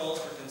B controls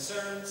for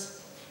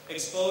concerns.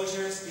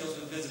 Exposures deals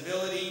with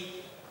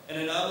visibility, and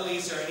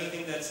anomalies are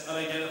anything that's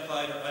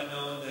unidentified or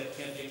unknown that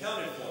can't be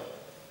accounted for.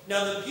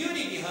 Now the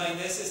beauty behind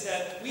this is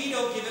that we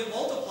don't give it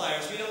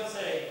multipliers. We don't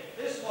say,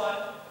 this one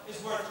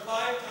is worth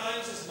 5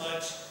 times as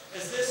much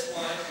as this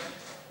one,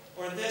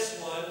 or this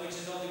one, which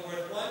is only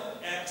worth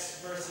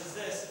 1x versus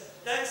this.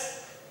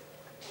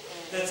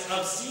 That's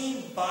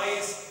obscene,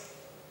 biased,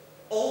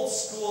 old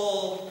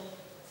school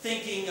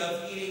thinking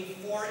of eating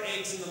 4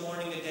 eggs in the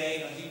morning a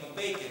day and a heap of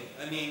bacon.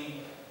 I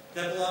mean,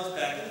 that belongs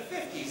back in the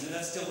 50s, and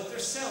that's still what they're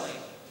selling.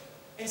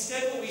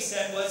 Instead, what we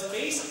said was,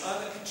 based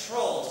on the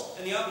controls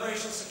and the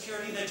operational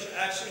security that you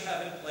actually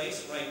have in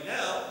place right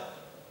now,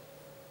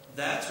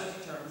 that's what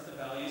determines the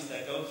values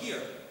that go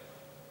here.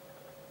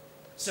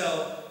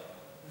 So,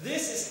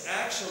 this is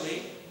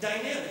actually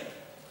dynamic.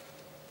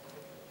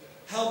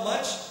 How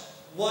much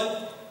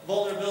one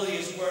vulnerability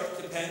is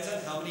worth depends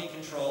on how many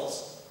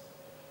controls,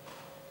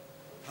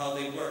 how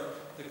they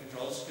work, the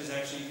controls, because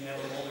actually you can have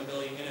a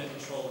vulnerability in a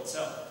control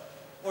itself,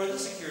 or the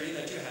security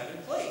that you have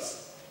in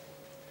place.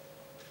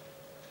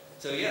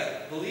 So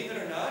yeah, believe it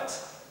or not,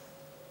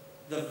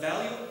 the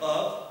value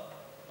of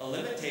a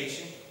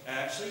limitation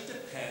actually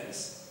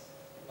depends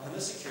on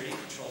the security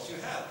controls you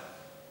have.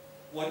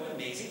 What an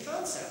amazing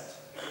concept.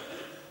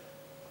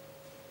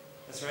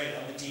 That's right,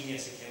 I'm the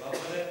genius who came up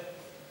with it.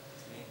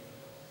 It's me.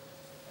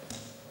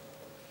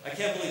 I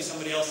can't believe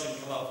somebody else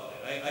didn't come up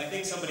with it. I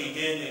think somebody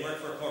did. They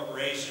worked for a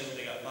corporation,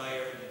 they got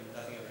fired, and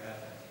nothing ever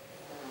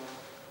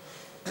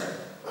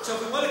happened. So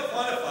if we want to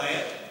quantify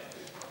it,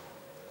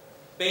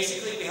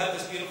 basically we have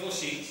this beautiful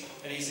sheet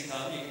at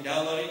EasyCom. You can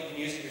download it, you can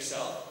use it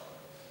yourself,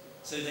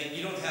 so that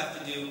you don't have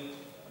to do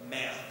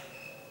math.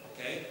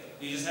 Okay?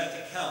 You just have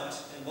to count,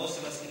 and most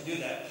of us can do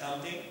that,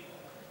 counting.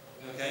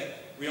 Okay?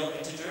 Real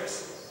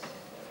integers.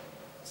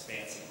 It's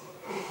fancy.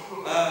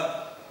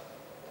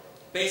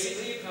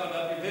 Basically, you count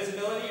up your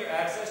visibility, your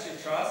access, your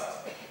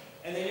trust,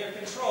 and then your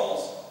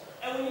controls.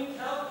 And when you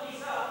count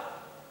these up,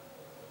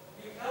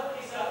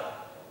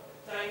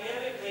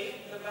 dynamically,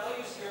 the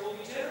values here will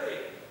be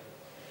generated.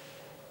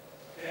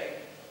 Okay?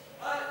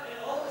 And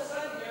all of a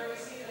sudden here, we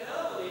see an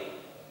anomaly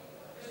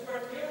is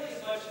worth nearly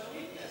as much as a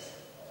weakness.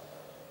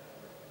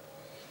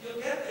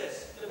 You'll get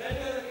this.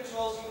 Depending on the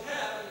controls you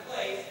have in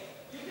place,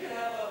 you can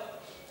have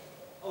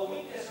a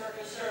weakness or a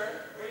concern,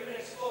 or even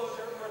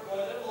exposure for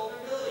more than a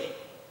vulnerability.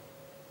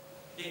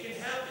 It can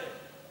happen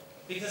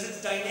because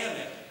it's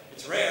dynamic.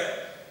 It's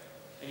rare,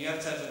 and you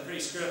have to have some pretty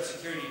screwed up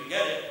security to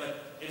get it,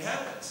 but it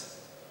happens.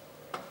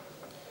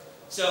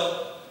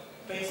 So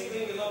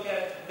basically, we look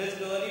at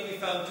visibility. We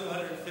found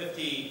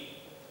 250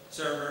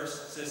 servers,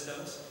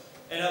 systems,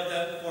 and of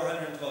them,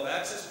 412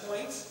 access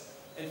points,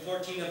 and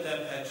 14 of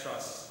them had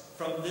trusts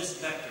from this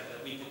vector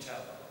that we could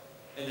tell.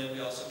 And then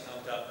we also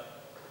count up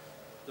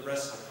the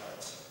rest of the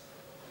parts.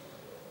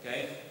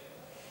 Okay?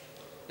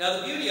 Now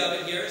the beauty of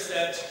it here is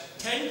that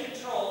 10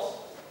 controls,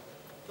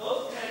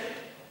 those 10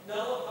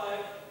 nullify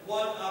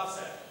one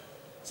offset.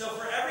 So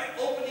for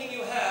every opening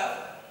you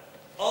have,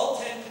 all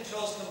 10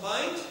 controls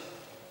combined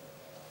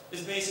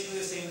is basically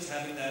the same as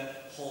having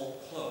that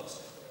hole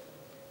closed.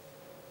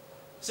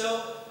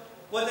 So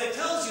what that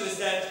tells you is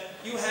that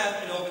you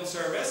have an open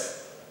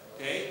service,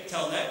 okay,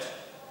 telnet,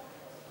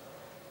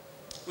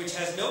 which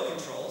has no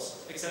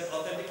controls except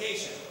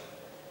authentication.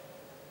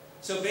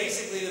 So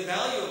basically the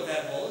value of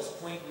that hole is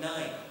 0.9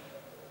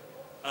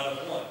 out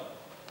of 1.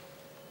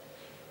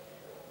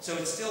 So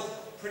it's still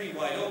pretty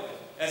wide open.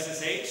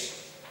 SSH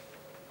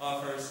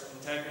offers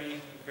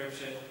integrity,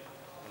 encryption,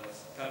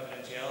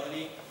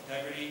 confidentiality,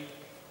 integrity,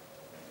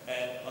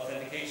 and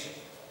authentication.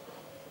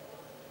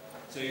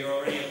 So you're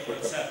already at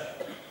port 7.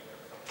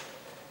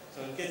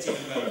 So it gets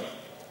even better.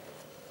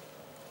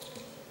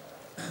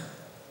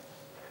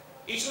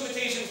 Each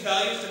limitation's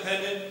value is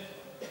dependent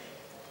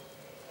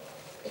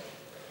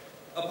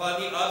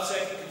upon the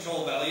OBSEC and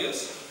control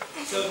values.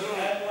 So if you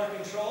add more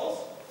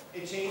controls,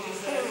 it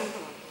changes them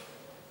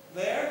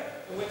there,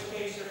 in which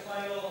case your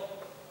final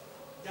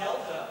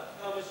delta,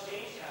 how much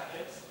change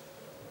happens,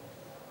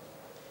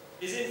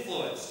 is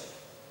influenced.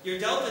 Your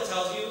delta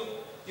tells you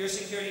your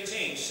security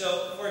change.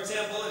 So, for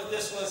example, if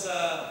this was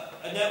a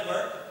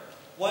network,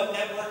 one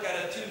network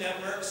out of two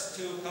networks,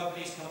 two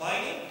companies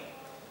combining,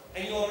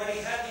 and you already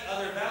had the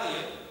other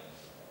value,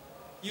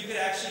 you could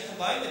actually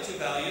combine the two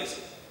values,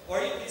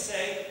 or you could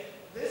say,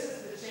 this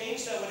is the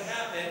change that would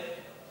happen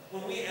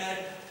when we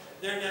add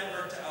their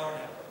network to our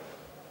network.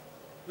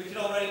 We can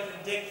already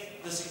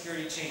predict the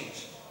security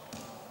change,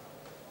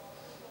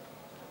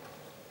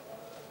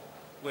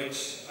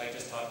 which I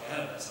just talked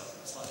ahead of myself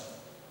in the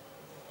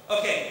slide.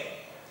 Okay,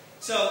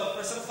 so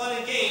for some fun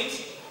and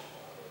games,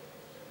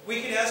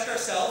 we can ask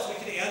ourselves, we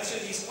can answer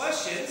these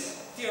questions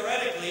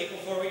theoretically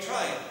before we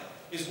try it.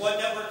 Is one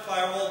network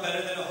firewall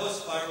better than a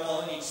host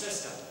firewall in each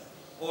system?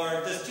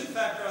 Or does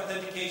two-factor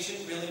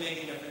authentication really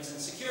make a difference in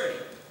security?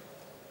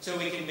 So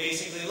we can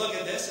basically look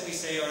at this and we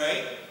say, all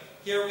right,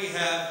 here we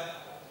have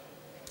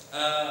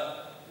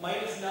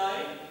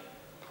 -9,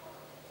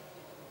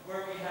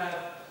 where we have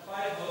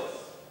 5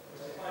 hosts,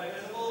 which is 5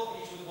 visible,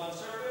 each with one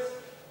service.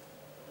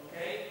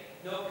 Okay,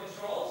 no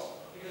controls,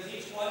 because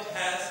each one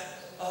has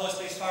a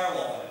host-based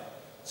firewall on it.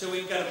 So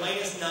we've got a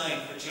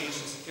 -9 for change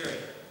in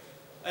security.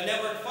 A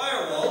network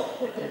firewall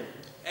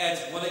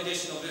adds one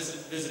additional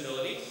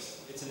visibility,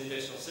 it's an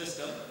additional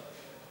system,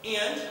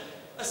 and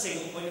a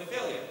single point of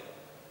failure.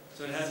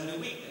 So it has a new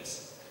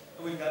weakness.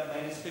 And we've got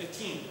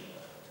 -15.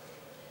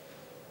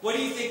 What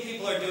do you think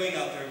people are doing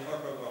out there in the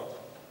corporate world?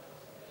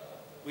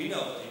 We know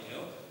what they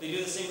do. They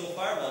do the single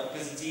firewall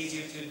because it's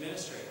easier to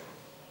administrate,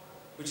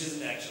 which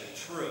isn't actually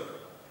true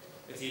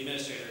if the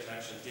administrators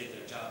actually did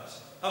their jobs.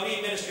 How many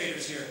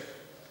administrators here?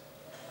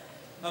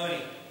 How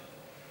many?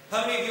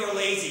 How many of you are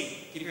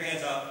lazy? Keep your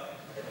hands up.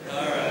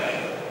 All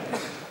right.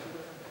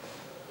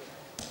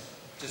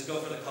 Just go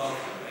for the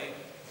coffee, right?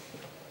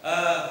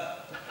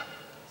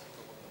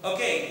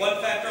 Okay,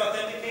 one-factor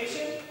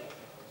authentication.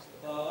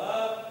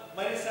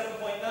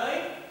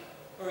 -7.9,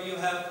 where you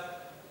have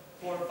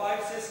 4 or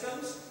 5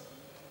 systems,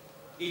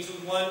 each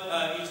with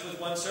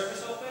one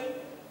service open.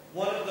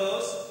 One of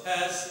those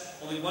has,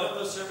 only one of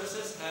those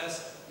services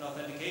has an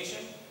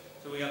authentication.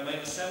 So we got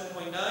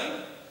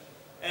 -7.9.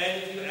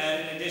 And if you add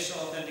an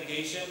additional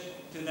authentication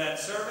to that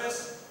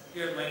service,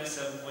 you're at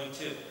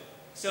 -7.2.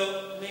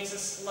 So it makes a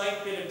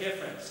slight bit of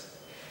difference.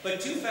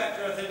 But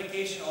two-factor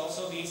authentication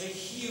also means a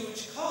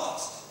huge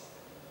cost,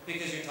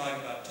 because you're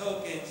talking about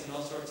tokens and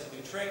all sorts of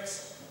new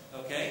tricks.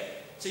 Okay?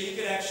 So you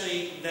can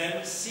actually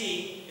then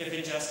see if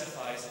it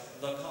justifies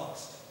the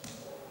cost.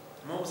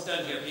 I'm almost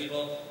done here,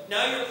 people.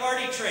 Now your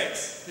party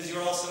tricks, because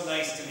you're all so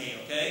nice to me,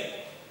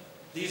 okay?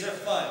 These are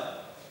fun.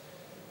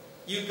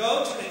 You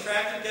go to an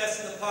attractive guest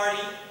in the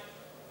party,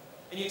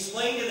 and you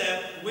explain to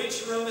them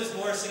which room is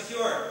more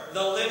secure,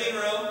 the living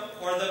room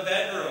or the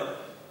bedroom.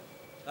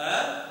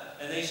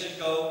 And they should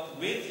go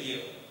with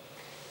you.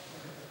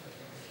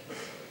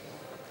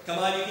 Come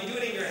on, you can do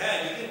it in your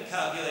head. You can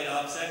calculate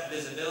OPSEC,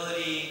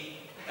 visibility,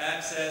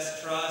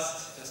 access,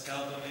 trust. Just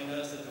count the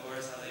windows, the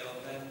doors, how they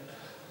open.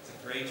 It's a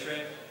great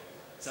trick.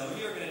 Some of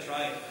you are going to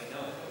try it, I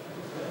know it.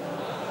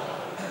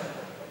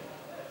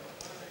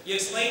 You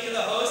explain to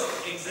the host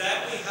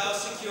exactly how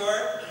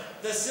secure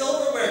the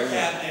silverware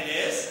cabinet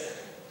is,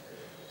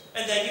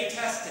 and then you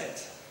test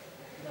it.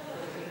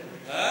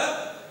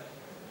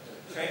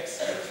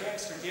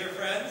 Tricks for dear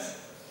friends.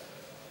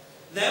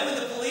 Then when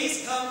the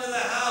police come to the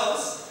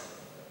house,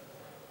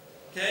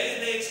 okay,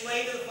 and they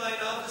explain to the fine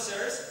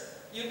officers,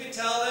 you can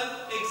tell them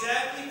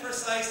exactly,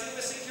 precisely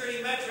with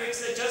security metrics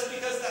that just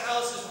because the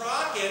house is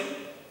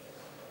rocking,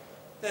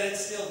 that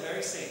it's still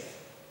very safe.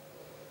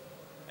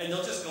 And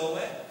they'll just go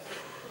away.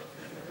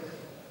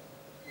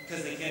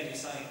 Because they can't do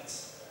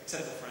science,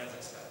 except the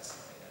forensics guys,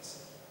 I guess,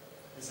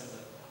 and some of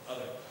the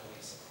other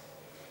police.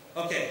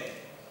 Okay.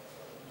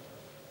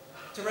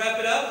 To wrap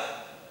it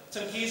up,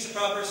 some keys to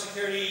proper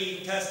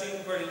security testing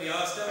according to the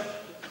FOSDEM.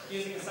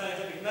 Using a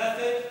scientific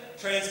method.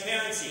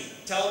 Transparency.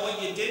 Tell them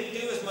what you didn't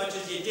do as much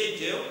as you did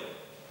do.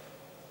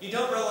 You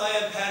don't rely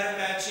on pattern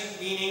matching,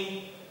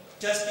 meaning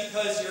just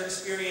because your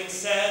experience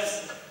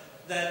says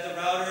that the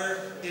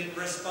router didn't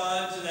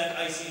respond to that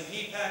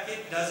ICMP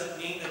packet doesn't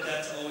mean that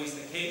that's always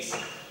the case.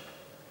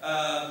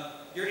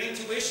 Your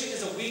intuition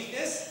is a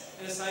weakness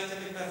in a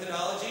scientific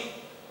methodology,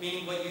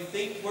 meaning what you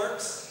think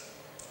works,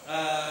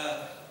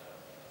 or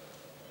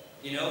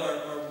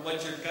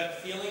what your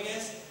gut feeling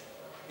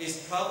is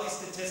probably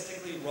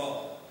statistically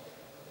wrong.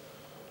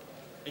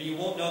 And you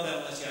won't know that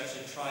unless you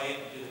actually try it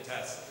and do the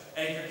test.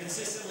 And if you're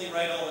consistently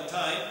right all the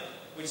time,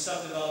 which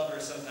some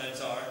developers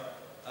sometimes are,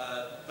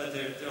 but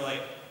they're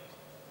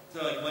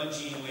like one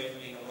gene away from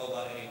being a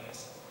robot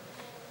anyways.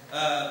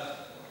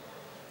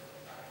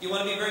 You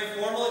want to be very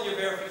formal in your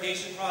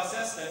verification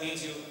process. That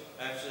means you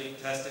actually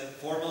test it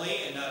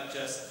formally and not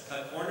just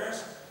cut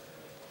corners.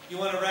 You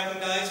want to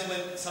recognize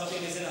when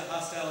something is in a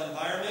hostile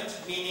environment,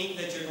 meaning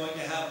that you're going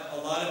to have a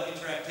lot of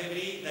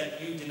interactivity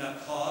that you did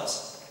not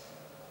cause.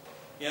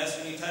 Yes,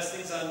 when you test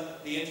things on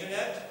the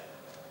internet,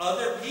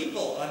 other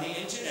people on the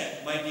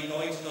internet might be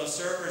going to those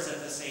servers at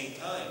the same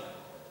time.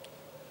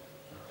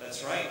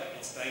 That's right,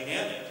 it's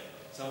dynamic.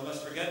 Some of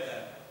us forget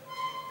that.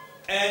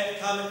 And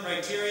common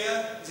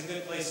criteria is a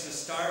good place to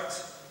start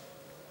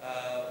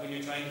when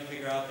you're trying to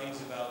figure out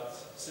things about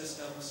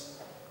systems.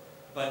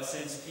 But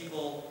since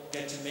people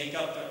get to make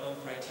up their own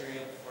criteria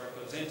before it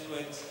goes into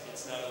it,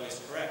 it's not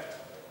always correct.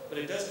 But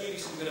it does give you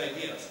some good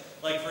ideas.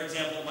 Like, for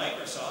example,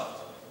 Microsoft,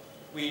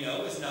 we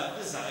know, is not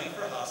designed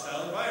for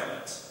hostile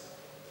environments.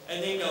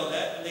 And they know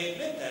that, and they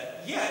admit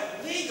that. Yet,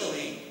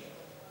 legally,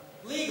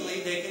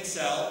 they can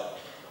sell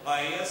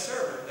IaaS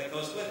server that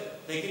goes with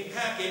it. They can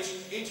package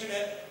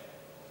internet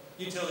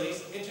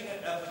utilities,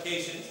 internet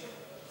applications,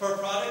 for a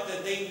product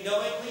that they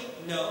knowingly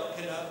know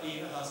cannot be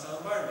in a hostile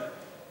environment.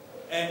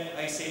 And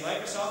I say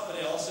Microsoft, but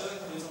it also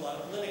includes a lot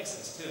of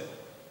Linuxes too.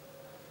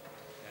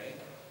 Okay?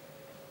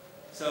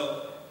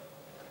 So,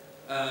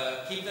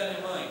 keep that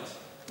in mind.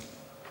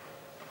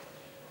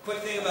 Quick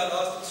thing about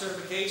OSDEM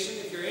certification,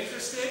 if you're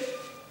interested,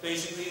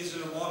 basically these are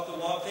the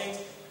walk-the-walk things.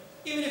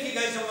 Even if you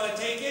guys don't want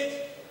to take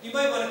it, you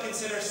might want to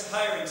consider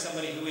hiring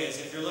somebody who is.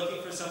 If you're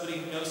looking for somebody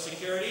who knows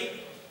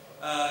security,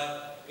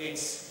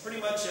 it's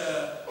pretty much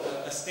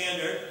a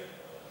standard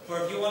for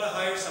if you want to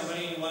hire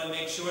somebody and you want to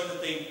make sure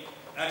that they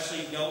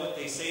actually know what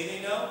they say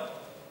they know,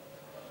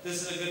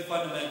 this is a good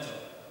fundamental.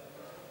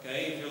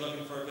 Okay, if you're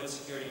looking for a good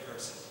security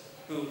person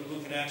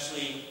who can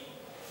actually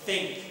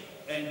think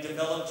and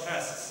develop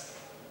tests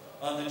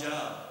on the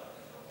job.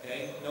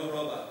 Okay, no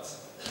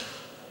robots.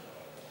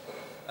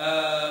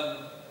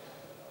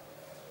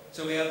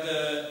 So we have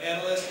the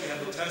analyst, we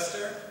have the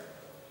tester.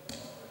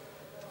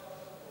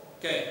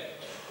 Okay.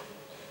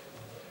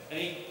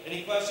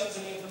 Any questions,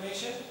 any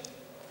information?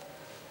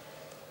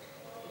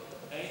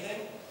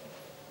 Anything?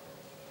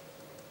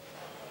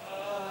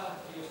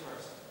 You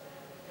first.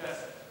 Yes.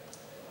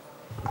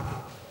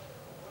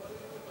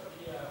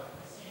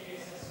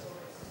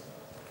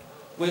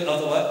 Wait, of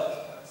the what?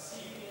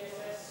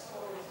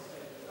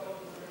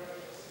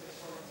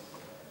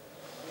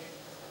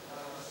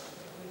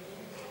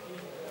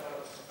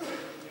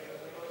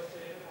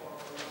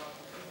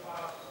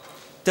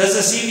 Does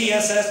the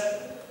CVSS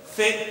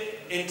fit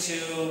into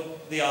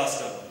the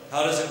OSDEM?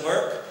 How does it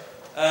work?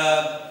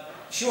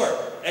 Sure,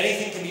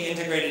 anything can be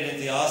integrated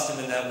into the OSDEM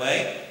in that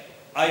way.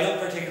 I don't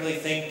particularly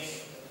think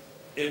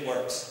it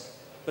works,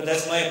 but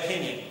that's my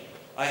opinion.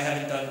 I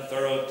haven't done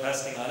thorough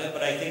testing on it,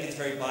 but I think it's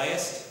very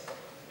biased.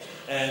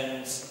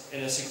 And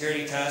in a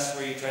security test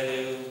where you try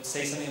to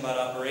say something about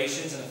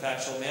operations in a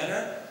factual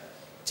manner,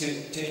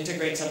 to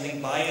integrate something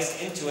biased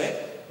into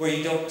it, where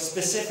you don't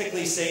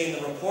specifically say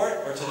in the report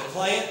or to the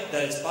client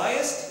that it's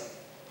biased,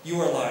 you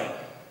are lying.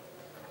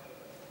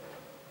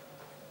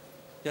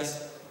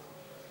 Yes?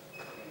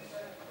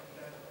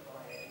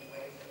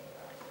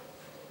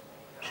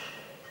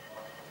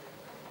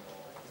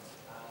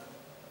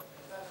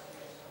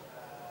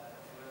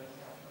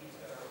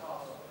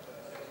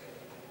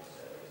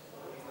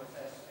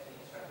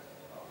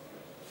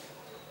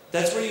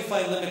 That's where you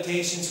find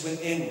limitations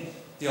within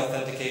the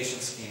authentication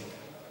scheme.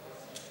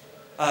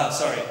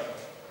 Sorry.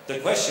 The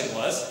question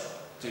was,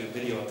 do a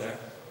video up there.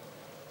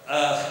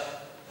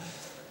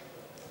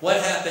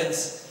 What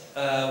happens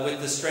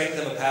with the strength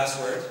of a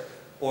password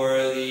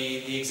or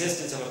the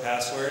existence of a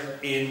password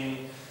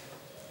in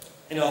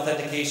an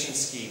authentication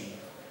scheme?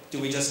 Do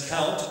we just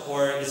count,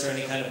 or is there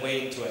any kind of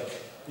weighting to it?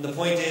 And the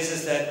point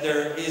is that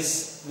there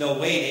is no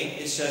weighting.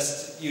 It's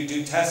just you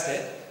do test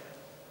it.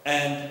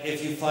 And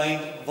if you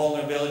find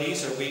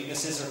vulnerabilities or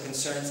weaknesses or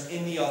concerns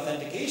in the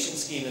authentication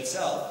scheme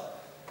itself,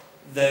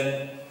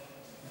 then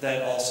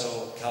that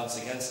also counts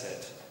against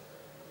it.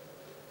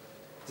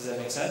 Does that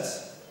make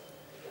sense?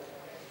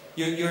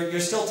 You're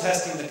still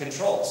testing the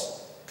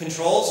controls.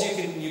 Controls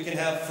you can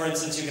have, for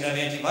instance, you can have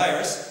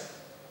antivirus,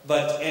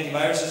 but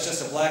antivirus is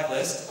just a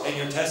blacklist, and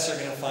your tests are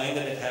going to find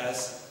that it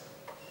has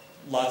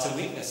lots of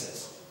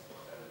weaknesses.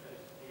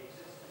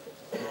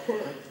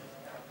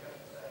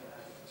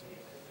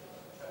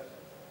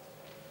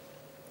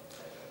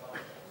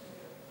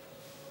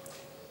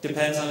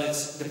 Depends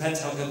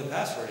how good the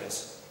password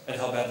is and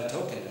how bad the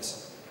token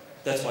is.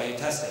 That's why you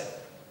test it.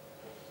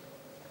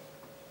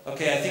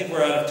 Okay, I think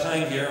we're out of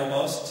time here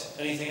almost.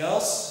 Anything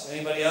else?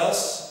 Anybody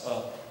else?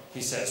 Well,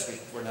 he says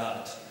we're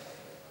not.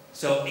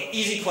 So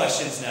easy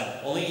questions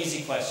now. Only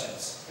easy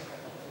questions.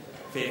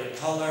 Favorite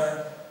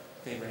color?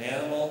 Favorite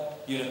animal?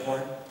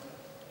 Unicorn?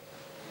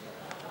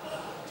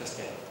 Just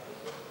kidding.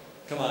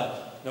 Come on.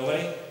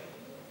 Nobody?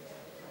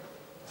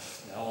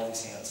 Now all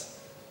these hands.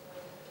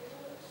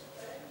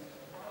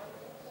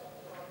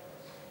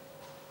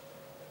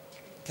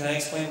 Can I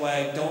explain why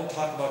I don't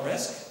talk about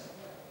risk?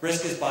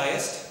 Risk is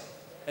biased,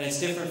 and it's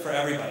different for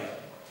everybody.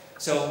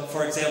 So,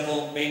 for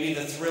example, maybe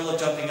the thrill of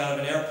jumping out of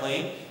an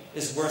airplane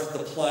is worth the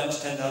plunge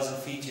 10,000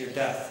 feet to your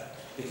death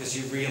because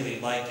you really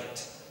like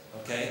it.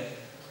 Okay?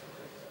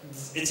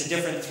 It's a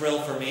different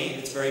thrill for me.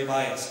 It's very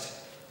biased.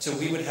 So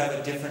we would have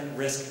a different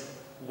risk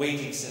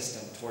weighting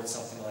system towards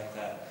something like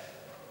that.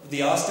 The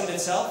FOSDEM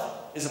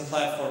itself is a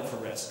platform for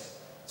risk.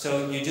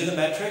 So you do the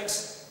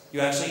metrics, you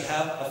actually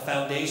have a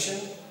foundation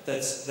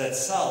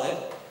that's solid,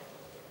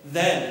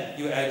 then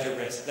you add your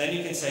risk. Then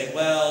you can say,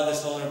 well,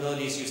 this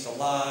vulnerability is used a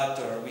lot,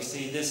 or we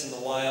see this in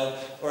the wild,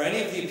 or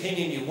any of the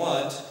opinion you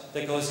want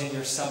that goes in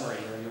your summary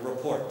or your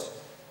report.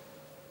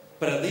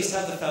 But at least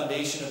have the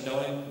foundation of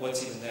knowing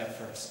what's even there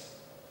first.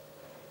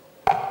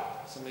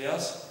 Somebody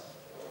else?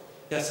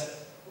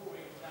 Yes?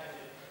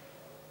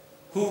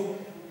 Who?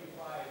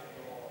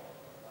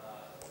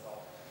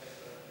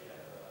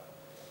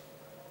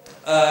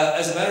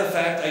 As a matter of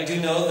fact, I do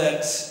know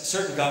that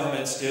certain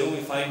governments do. We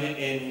find it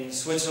in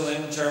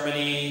Switzerland,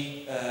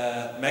 Germany,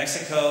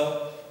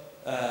 Mexico.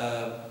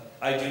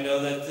 I do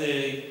know that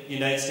the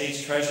United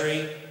States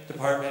Treasury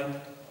Department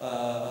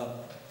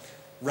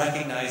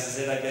recognizes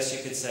it, I guess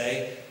you could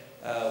say.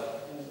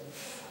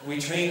 We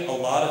train a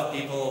lot of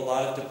people, a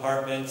lot of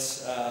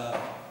departments.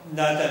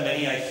 Not that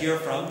many I hear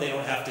from. They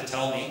don't have to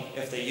tell me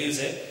if they use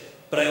it.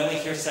 But I only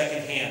hear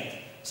secondhand.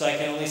 So I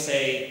can only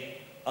say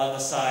on the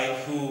side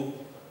who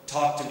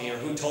talked to me or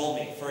who told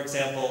me. For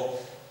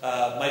example,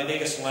 my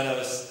biggest one I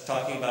was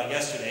talking about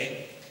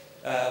yesterday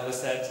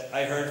was that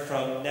I heard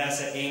from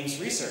NASA Ames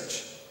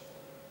Research.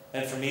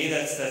 And for me,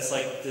 that's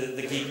like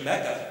the geek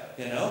mecca,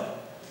 you know?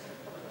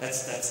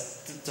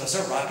 Those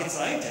are rocket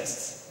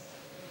scientists.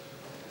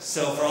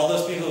 So for all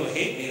those people who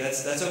hate me,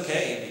 that's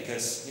okay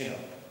because, you know,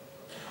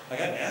 I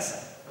got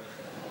NASA.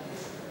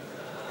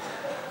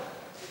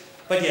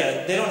 But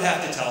yeah, they don't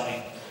have to tell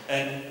me.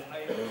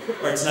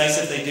 Or it's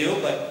nice if they do,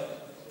 but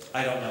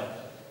I don't know.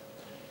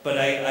 But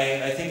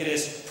I think it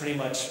is pretty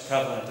much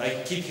prevalent.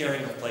 I keep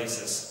hearing of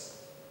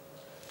places.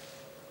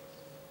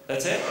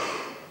 That's it?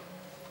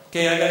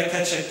 Okay, I got to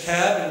catch a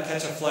cab and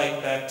catch a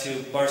flight back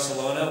to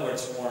Barcelona where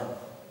it's warm.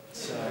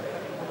 So.